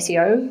content and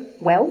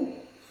SEO well,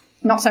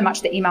 not so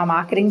much the email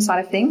marketing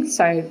side of things.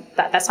 So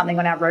that's something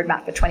on our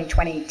roadmap for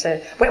 2020.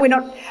 We're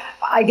not.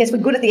 I guess we're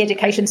good at the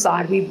education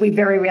side. We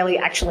very rarely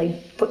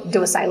actually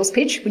do a sales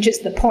pitch, which is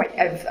the point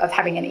of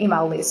having an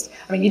email list.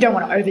 I mean, you don't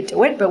want to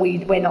overdo it, but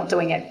we're not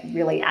doing it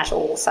really at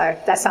all. So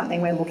that's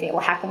something we're looking at.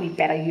 Well, how can we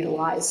better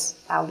utilize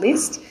our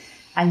list?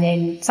 And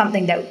then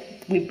something that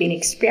we've been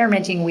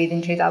experimenting with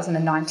in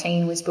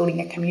 2019 was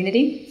building a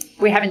community.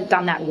 We haven't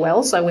done that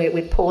well, so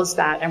we've paused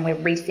that and we're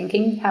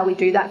rethinking how we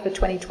do that for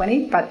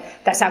 2020. But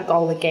that's our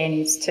goal again,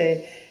 is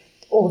to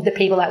all of the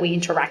people that we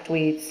interact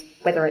with,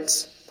 whether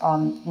it's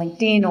on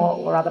LinkedIn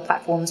or other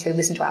platforms, who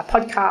listen to our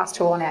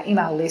podcast or on our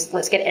email list,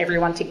 let's get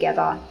everyone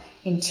together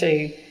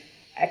into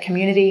a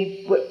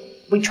community.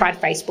 We tried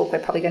Facebook. We're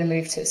probably going to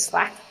move to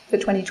Slack for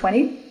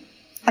 2020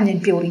 and then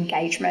build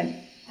engagement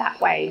that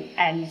way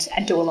and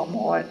do a lot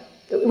more.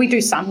 We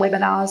do some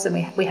webinars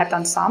and we have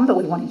done some, but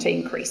we're wanting to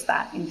increase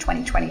that in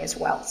 2020 as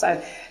well.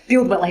 So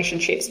build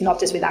relationships, not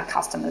just with our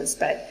customers,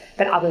 but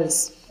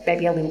others,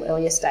 maybe a little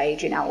earlier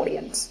stage in our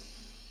audience.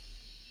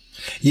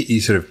 You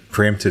sort of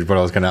preempted what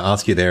I was going to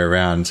ask you there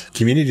around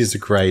communities are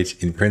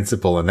great in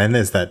principle. And then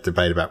there's that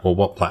debate about, well,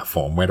 what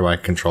platform? Where do I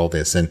control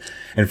this? And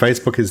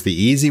Facebook is the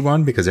easy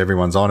one because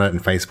everyone's on it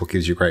and Facebook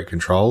gives you great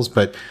controls.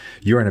 But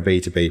you're in a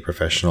B2B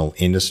professional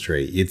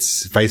industry.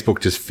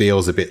 Facebook just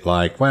feels a bit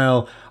like,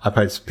 well, I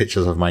post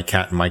pictures of my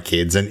cat and my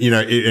kids and,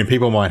 and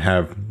people might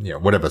have,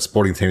 whatever,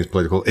 sporting teams,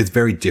 political. It's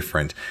very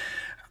different.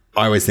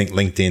 I always think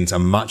LinkedIn's a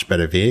much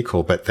better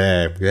vehicle, but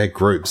their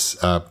groups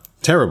are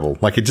terrible.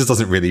 Like, it just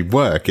doesn't really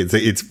work.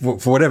 It's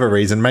for whatever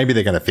reason, maybe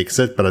they're going to fix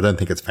it, but I don't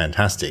think it's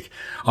fantastic.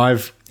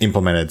 I've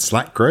implemented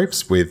Slack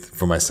groups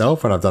for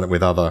myself, and I've done it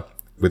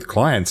with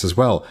clients as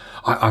well.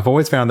 I've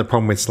always found the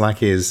problem with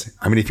Slack is,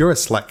 if you're a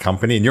Slack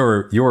company and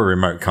you're a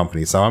remote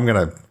company, so I'm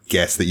going to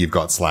guess that you've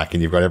got Slack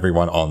and you've got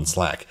everyone on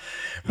Slack.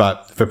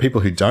 But for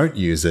people who don't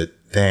use it,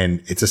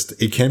 then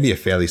it can be a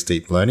fairly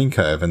steep learning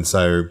curve. And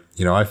so,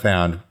 I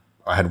found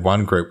I had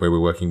one group where we're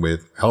working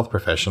with health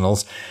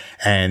professionals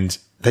and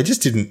they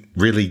just didn't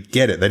really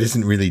get it. They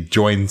didn't really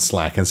join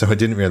Slack. And so it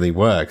didn't really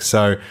work.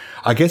 So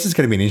I guess it's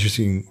going to be an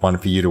interesting one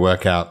for you to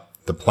work out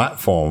the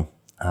platform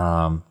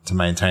to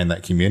maintain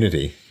that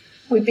community.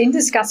 We've been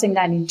discussing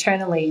that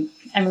internally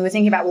and we were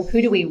thinking about, well,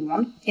 who do we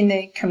want in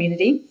the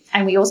community?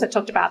 And we also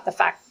talked about the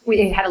fact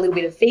we had a little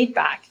bit of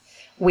feedback.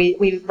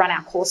 We run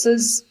our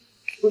courses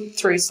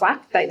through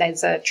Slack.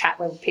 There's a chat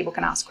where people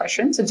can ask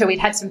questions. And so we'd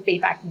had some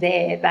feedback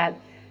there that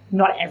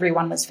not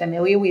everyone was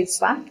familiar with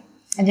Slack.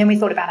 And then we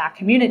thought about our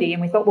community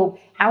and we thought, well,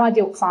 our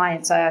ideal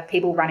clients are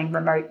people running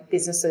remote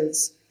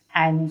businesses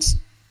and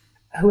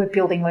who are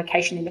building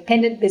location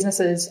independent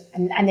businesses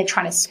and they're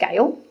trying to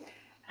scale.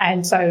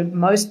 And so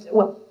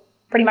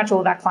pretty much all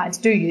of our clients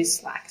do use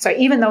Slack. So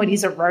even though it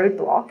is a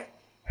roadblock,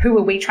 who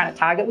are we trying to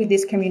target with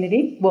this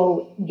community?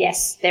 Well,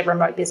 yes, they're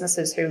remote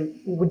businesses who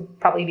would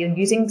probably be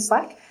using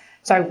Slack.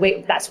 So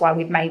that's why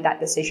we've made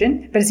that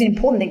decision. But it's an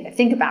important thing to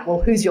think about.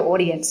 Well, who's your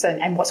audience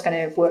and what's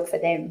going to work for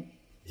them?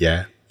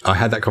 Yeah. I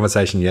had that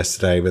conversation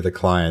yesterday with a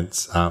client,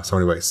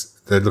 someone who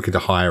they're looking to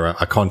hire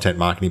a content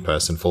marketing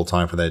person full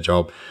time for their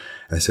job.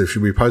 And they said,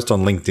 should we post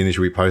on LinkedIn or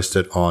should we post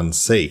it on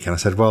Seek? And I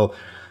said, well,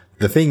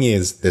 the thing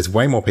is, there's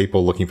way more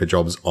people looking for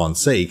jobs on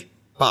Seek,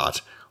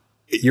 but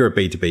you're a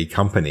B2B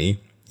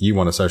company. You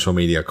want a social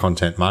media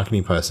content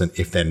marketing person.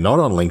 If they're not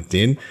on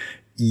LinkedIn,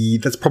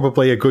 that's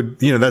probably a good,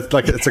 that's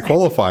like, it's a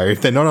qualifier.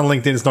 If they're not on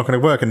LinkedIn, it's not going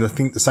to work. And I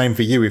think the same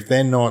for you. If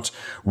they're not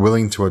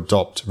willing to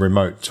adopt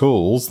remote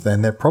tools,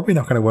 then they're probably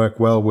not going to work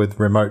well with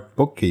remote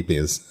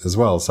bookkeepers as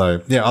well.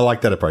 So yeah, I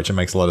like that approach. It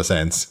makes a lot of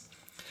sense.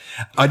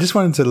 I just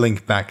wanted to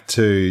link back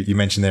to, you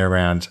mentioned there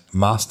around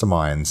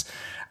masterminds.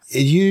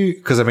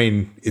 Because I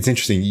mean, it's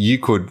interesting. You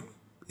could,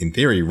 in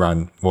theory,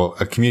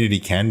 a community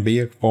can be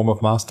a form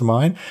of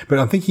mastermind, but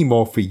I'm thinking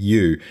more for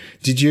you.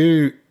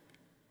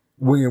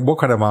 What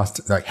kind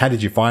of how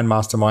did you find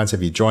masterminds?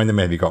 Have you joined them?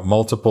 Have you got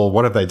multiple?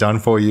 What have they done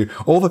for you?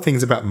 All the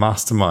things about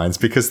masterminds,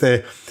 because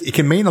it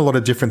can mean a lot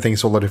of different things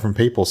to a lot of different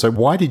people. So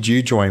why did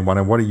you join one,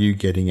 and what are you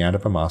getting out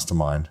of a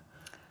mastermind?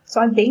 So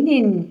I've been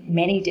in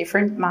many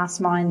different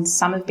masterminds.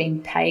 Some have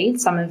been paid,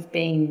 some have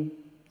been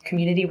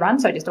community run,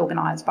 so just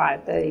organised by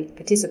the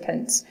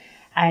participants,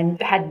 and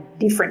had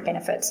different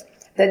benefits.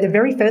 The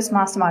very first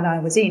mastermind I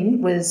was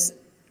in was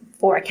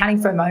for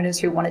accounting firm owners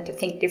who wanted to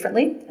think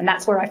differently, and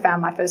that's where I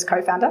found my first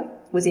co-founder,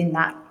 was in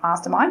that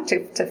mastermind,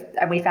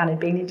 and we founded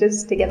Big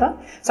Ninjas together.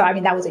 So I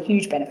mean, that was a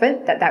huge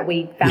benefit that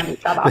we found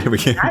each other.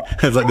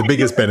 That's like the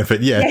biggest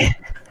benefit, yeah.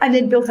 And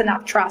then built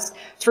enough trust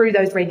through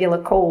those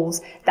regular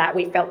calls that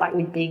we felt like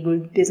we'd be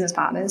good business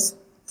partners.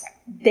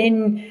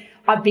 Then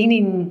I've been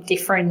in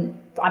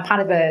I'm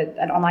part of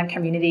an online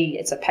community.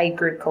 It's a paid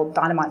group called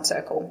Dynamite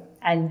Circle,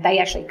 and they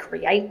actually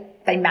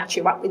they match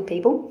you up with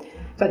people.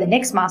 So the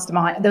next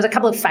mastermind, there was a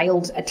couple of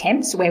failed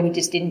attempts where we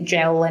just didn't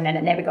gel and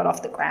it never got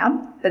off the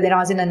ground. But then I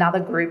was in another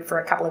group for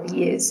a couple of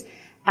years,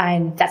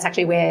 and that's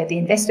actually where the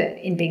investor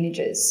in Big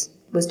Ninjas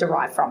was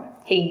derived from.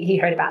 He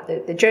heard about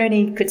the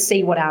journey, could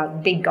see what our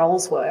big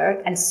goals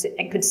were, and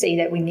could see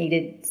that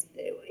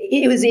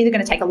it was either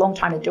going to take a long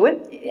time to do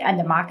it, and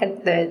the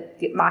market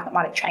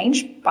might have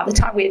changed by the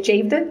time we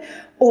achieved it,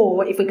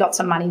 or if we got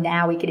some money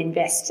now, we could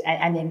invest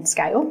and then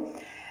scale.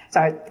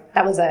 So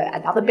that was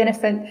another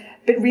benefit.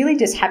 But really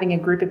just having a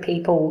group of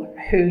people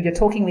who you're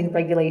talking with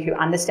regularly, who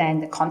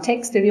understand the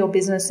context of your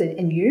business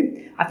and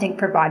you, I think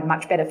provide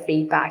much better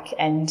feedback,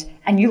 and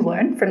you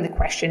learn from the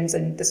questions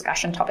and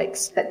discussion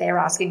topics that they're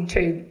asking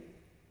too.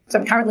 So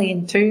I'm currently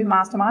in 2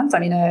 masterminds.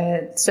 I'm in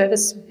a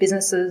service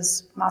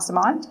businesses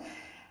mastermind,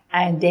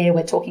 and there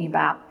we're talking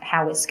about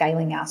how we're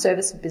scaling our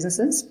service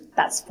businesses.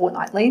 That's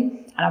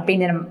fortnightly. And I've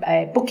been in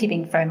a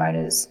bookkeeping firm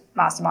owners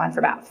mastermind for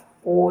about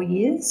 4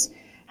 years.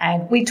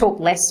 And we talk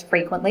less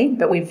frequently,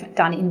 but we've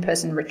done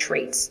in-person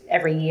retreats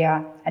every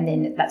year. And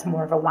then that's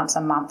more of a once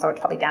a month, or it's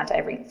probably down to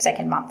every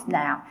second month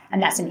now. And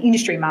that's an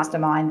industry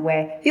mastermind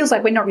where it feels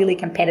like we're not really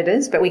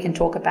competitors, but we can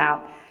talk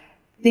about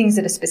things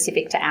that are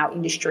specific to our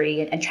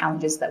industry and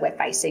challenges that we're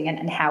facing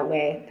and how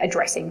we're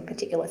addressing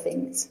particular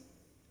things.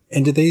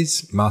 And do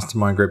these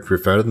mastermind groups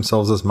refer to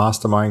themselves as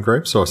mastermind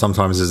groups, or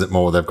sometimes is it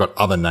more they've got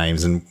other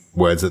names and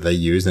words that they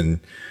use and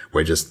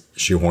we're just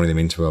shoehorning them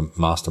into a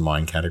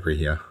mastermind category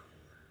here?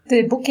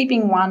 The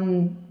bookkeeping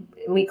one,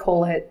 we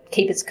call it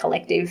Keepers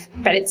Collective,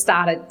 but it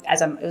started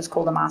it was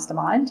called a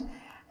mastermind.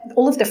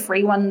 All of the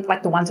free ones,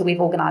 like the ones that we've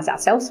organised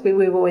ourselves,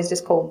 we've always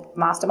just called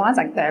masterminds.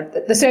 Like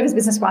the service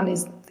business one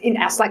is in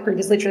our Slack group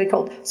is literally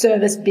called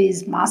Service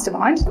Biz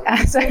Mastermind.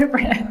 So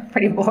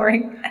pretty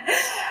boring.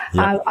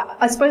 Yep.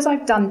 I suppose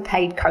I've done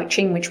paid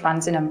coaching, which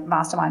runs in a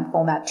mastermind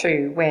format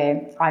too,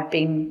 where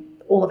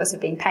all of us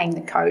have been paying the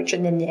coach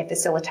and then they're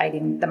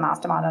facilitating the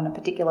mastermind on a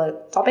particular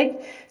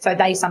topic. So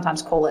they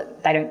sometimes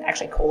they don't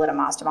actually call it a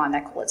mastermind,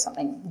 they call it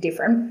something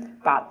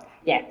different. But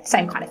yeah,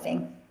 same kind of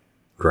thing.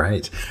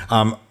 Great.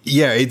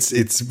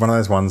 It's one of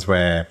those ones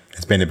where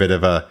it's been a bit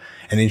of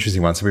an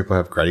interesting one. Some people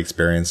have great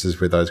experiences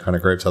with those kind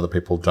of groups, other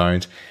people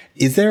don't.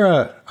 Is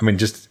there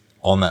just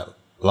on that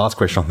last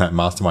question on that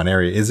mastermind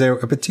area, is there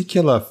a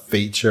particular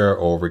feature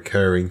or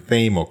recurring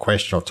theme or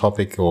question or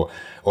topic or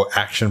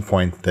action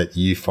point that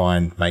you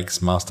find makes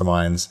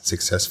masterminds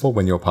successful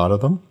when you're part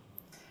of them?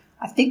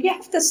 I think you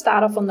have to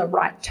start off on the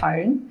right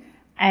tone,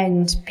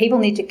 and people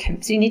need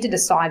to, so you need to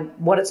decide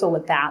what it's all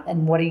about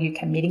and what are you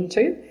committing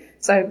to.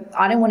 So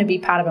I don't want to be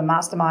part of a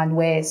mastermind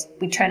where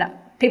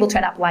people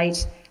turn up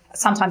late,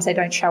 sometimes they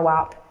don't show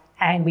up,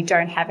 and we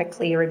don't have a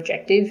clear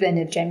objective and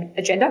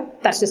agenda.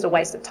 That's just a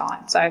waste of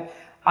time. So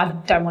I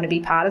don't want to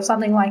be part of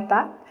something like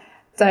that.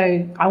 So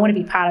I want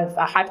to be part of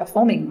a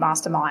high-performing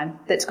mastermind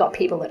that's got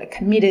people that are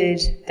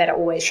committed, that are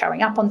always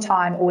showing up on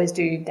time, always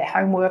do their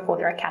homework or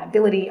their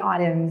accountability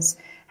items,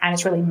 and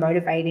it's really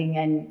motivating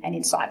and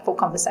insightful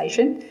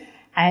conversation.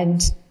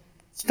 And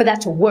for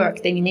that to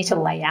work, then you need to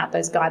lay out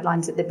those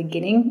guidelines at the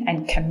beginning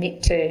and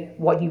commit to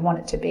what you want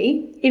it to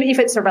be. Even if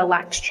it's a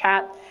relaxed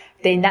chat,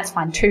 then that's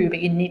fine too, but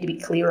you need to be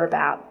clear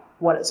about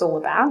what it's all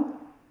about.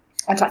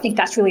 And so I think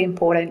that's really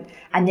important.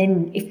 And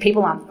then if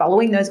people aren't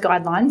following those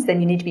guidelines,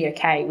 then you need to be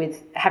okay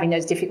with having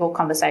those difficult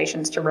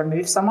conversations to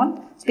remove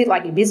someone. It's a bit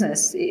like your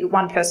business.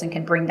 One person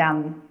can bring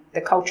down the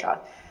culture.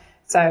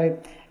 So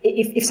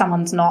if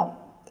someone's not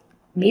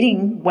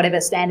meeting whatever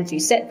standards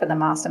you set for the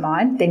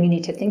mastermind, then you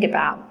need to think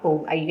about,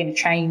 well, are you going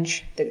to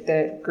change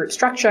the group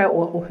structure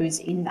or who's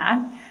in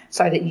that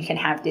so that you can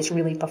have this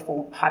really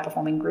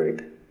high-performing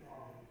group?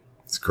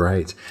 It's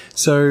great.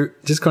 So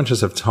just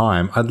conscious of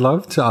time, I'd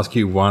love to ask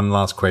you one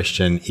last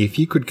question. If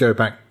you could go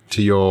back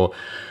to your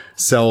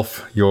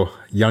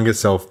younger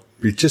self,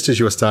 just as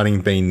you were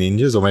starting Bean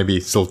Ninjas, or maybe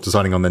still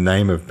deciding on the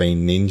name of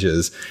Bean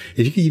Ninjas,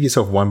 if you could give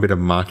yourself one bit of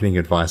marketing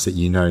advice that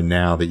you know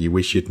now that you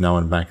wish you'd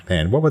known back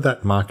then, what would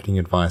that marketing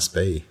advice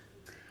be?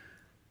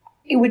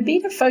 It would be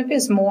to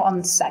focus more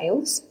on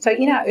sales. So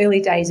in our early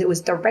days, it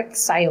was direct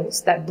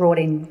sales that brought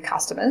in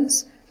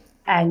customers.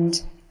 And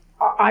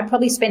I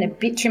probably spent a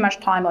bit too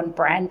much time on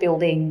brand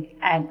building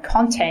and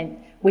content,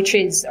 which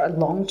is a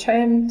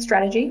long-term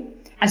strategy.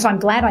 And so I'm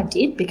glad I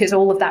did, because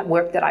all of that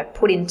work that I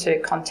put into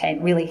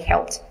content really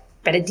helped.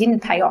 But it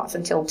didn't pay off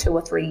until 2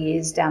 or 3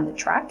 years down the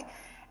track.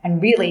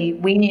 And really,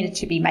 we needed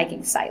to be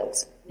making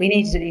sales. We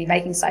needed to be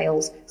making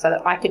sales so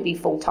that I could be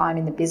full-time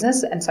in the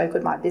business, and so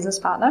could my business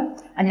partner.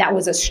 And that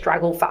was a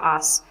struggle for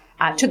us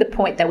to the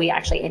point that we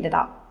actually ended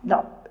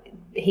up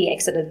he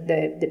exited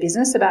the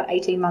business about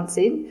 18 months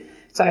in.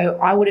 So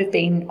I would have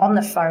been on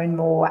the phone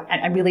more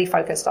and really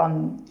focused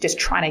on just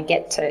trying to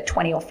get to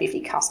 20 or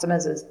 50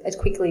 customers as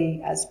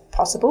quickly as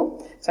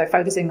possible. So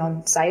focusing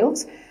on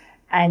sales.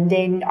 And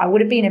then I would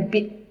have been a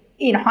bit,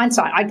 in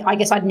hindsight, I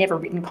guess I'd never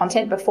written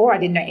content before. I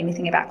didn't know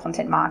anything about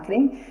content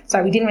marketing.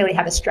 So we didn't really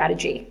have a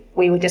strategy.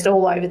 We were just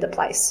all over the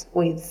place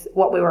with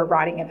what we were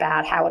writing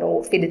about, how it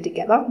all fitted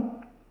together.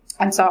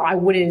 And so I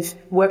would have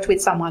worked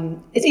with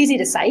someone. It's easy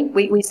to say.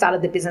 We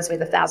started the business with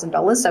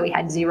 $1,000, so we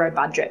had zero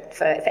budget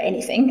for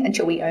anything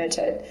until we earned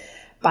it.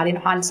 But in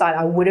hindsight,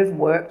 I would have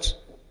worked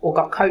or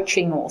got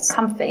coaching or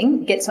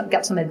something,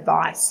 got some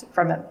advice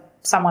from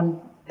someone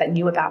that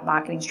knew about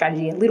marketing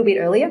strategy a little bit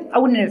earlier. I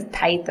wouldn't have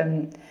paid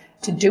them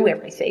to do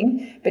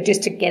everything, but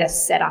just to get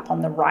us set up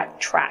on the right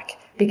track,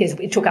 because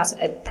it took us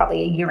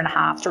probably 1.5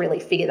 years to really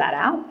figure that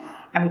out.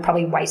 And we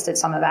probably wasted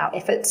some of our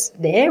efforts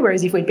there.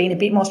 Whereas if we'd been a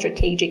bit more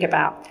strategic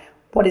about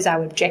what is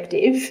our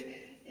objective,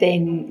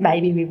 then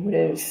maybe we would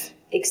have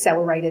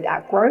accelerated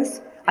our growth.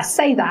 I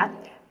say that,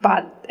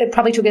 but it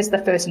probably took us the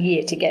first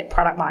year to get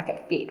product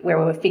market fit, where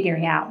we were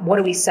figuring out what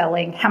are we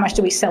selling, how much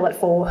do we sell it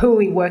for, who are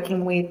we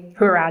working with,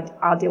 who are our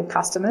ideal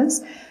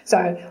customers. So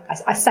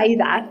I say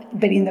that,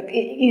 but in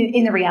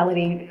the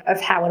reality of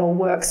how it all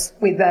works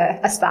with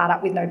a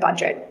startup with no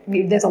budget,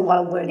 there's a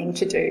lot of learning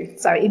to do.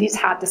 So it is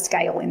hard to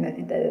scale in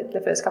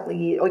the first couple of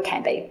years, or it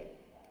can be.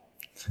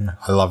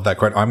 I love that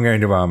quote. I'm going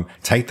to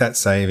take that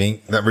save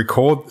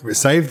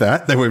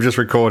that we've just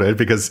recorded,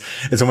 because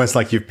it's almost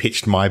like you've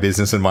pitched my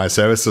business and my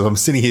services. I'm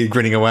sitting here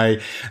grinning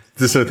away,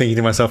 just sort of thinking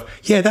to myself,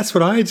 yeah, that's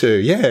what I do.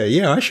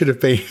 Yeah, I should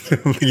have been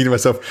thinking to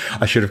myself,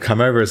 I should have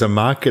come over as a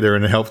marketer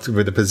and helped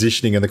with the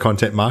positioning and the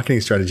content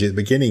marketing strategy at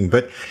the beginning.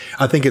 But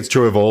I think it's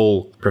true of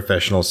all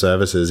professional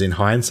services. In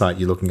hindsight,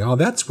 you're looking,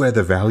 that's where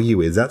the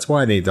value is. That's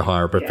why I need to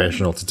hire a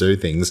professional to do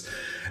things.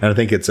 And I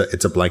think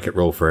it's a blanket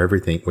rule for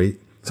everything.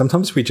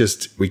 Sometimes we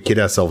kid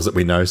ourselves that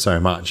we know so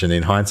much. And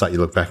in hindsight, you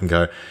look back and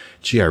go,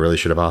 gee, I really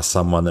should have asked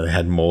someone that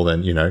had more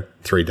than,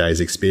 3 days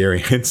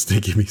experience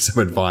to give me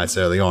some advice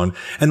early on.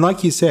 And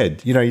like you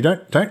said, you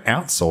don't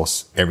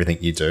outsource everything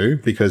you do,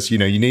 because, you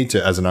need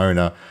to, as an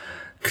owner,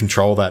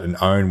 control that and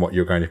own what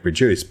you're going to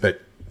produce. But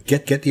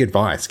get the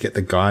advice, get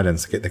the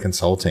guidance, get the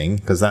consulting,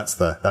 because that's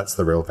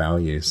the real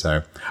value.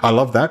 So I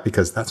love that,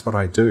 because that's what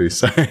I do.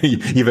 So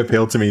you've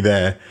appealed to me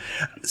there.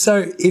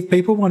 So if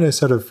people want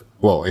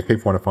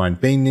to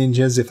find Bean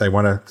Ninjas, if they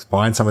want to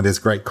find some of this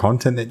great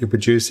content that you're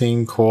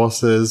producing,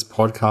 courses,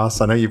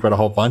 podcasts, I know you've got a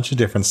whole bunch of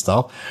different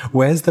stuff.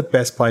 Where's the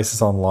best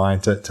places online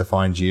to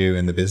find you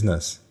and the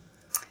business?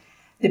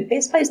 The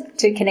best place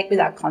to connect with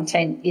our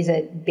content is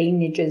at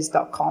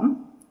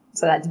beanninjas.com.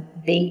 So that's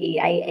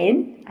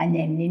BEAN and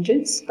then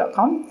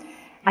ninjas.com.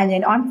 And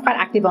then I'm quite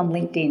active on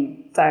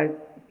LinkedIn. So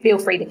feel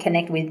free to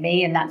connect with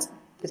me, and that's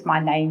just my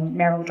name,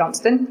 Meryl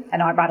Johnston.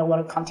 And I write a lot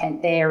of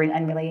content there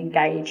and really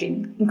engage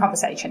in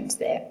conversations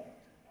there.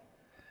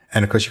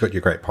 And of course, you've got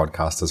your great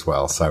podcast as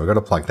well. So we've got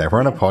to plug that. We're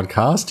on a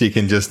podcast. You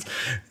can just,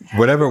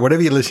 whatever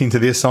you're listening to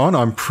this on,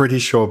 I'm pretty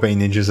sure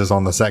Bean Ninjas is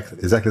on exactly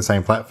the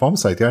same platform.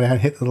 So go down,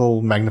 hit the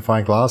little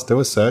magnifying glass, do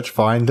a search,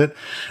 find it,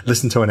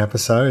 listen to an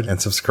episode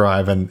and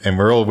subscribe. And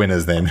we're all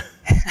winners then.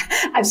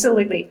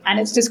 Absolutely. And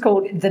it's just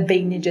called the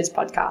Bean Ninjas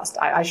podcast.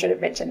 I should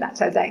have mentioned that.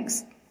 So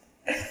thanks.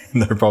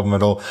 No problem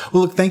at all.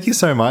 Well, look, thank you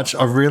so much.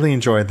 I've really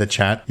enjoyed the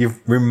chat.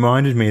 You've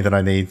reminded me that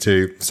I need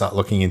to start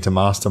looking into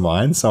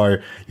Mastermind. So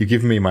you've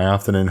given me my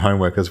afternoon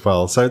homework as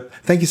well. So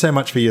thank you so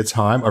much for your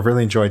time. I've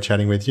really enjoyed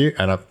chatting with you,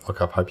 and I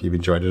hope you've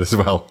enjoyed it as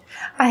well.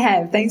 I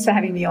have. Thanks for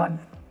having me on.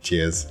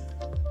 Cheers.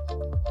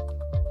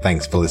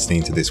 Thanks for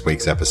listening to this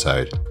week's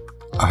episode.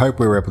 I hope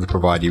we were able to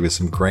provide you with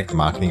some great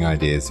marketing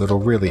ideas that'll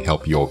really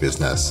help your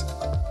business.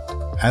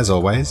 As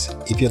always,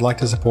 if you'd like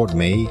to support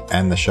me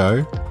and the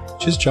show,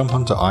 just jump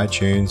onto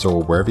iTunes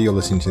or wherever you're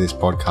listening to this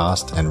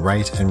podcast and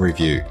rate and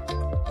review.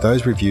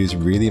 Those reviews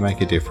really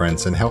make a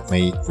difference and help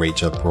me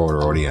reach a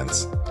broader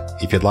audience.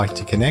 If you'd like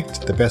to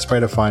connect, the best way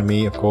to find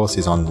me, of course,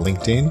 is on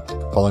LinkedIn,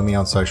 follow me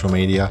on social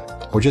media,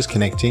 or just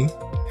connecting.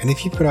 And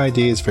if you've got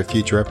ideas for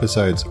future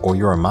episodes, or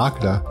you're a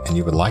marketer and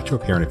you would like to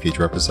appear in a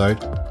future episode,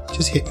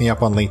 just hit me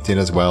up on LinkedIn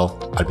as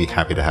well. I'd be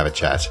happy to have a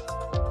chat.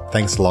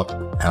 Thanks a lot,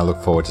 and I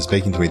look forward to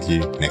speaking with you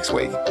next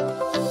week.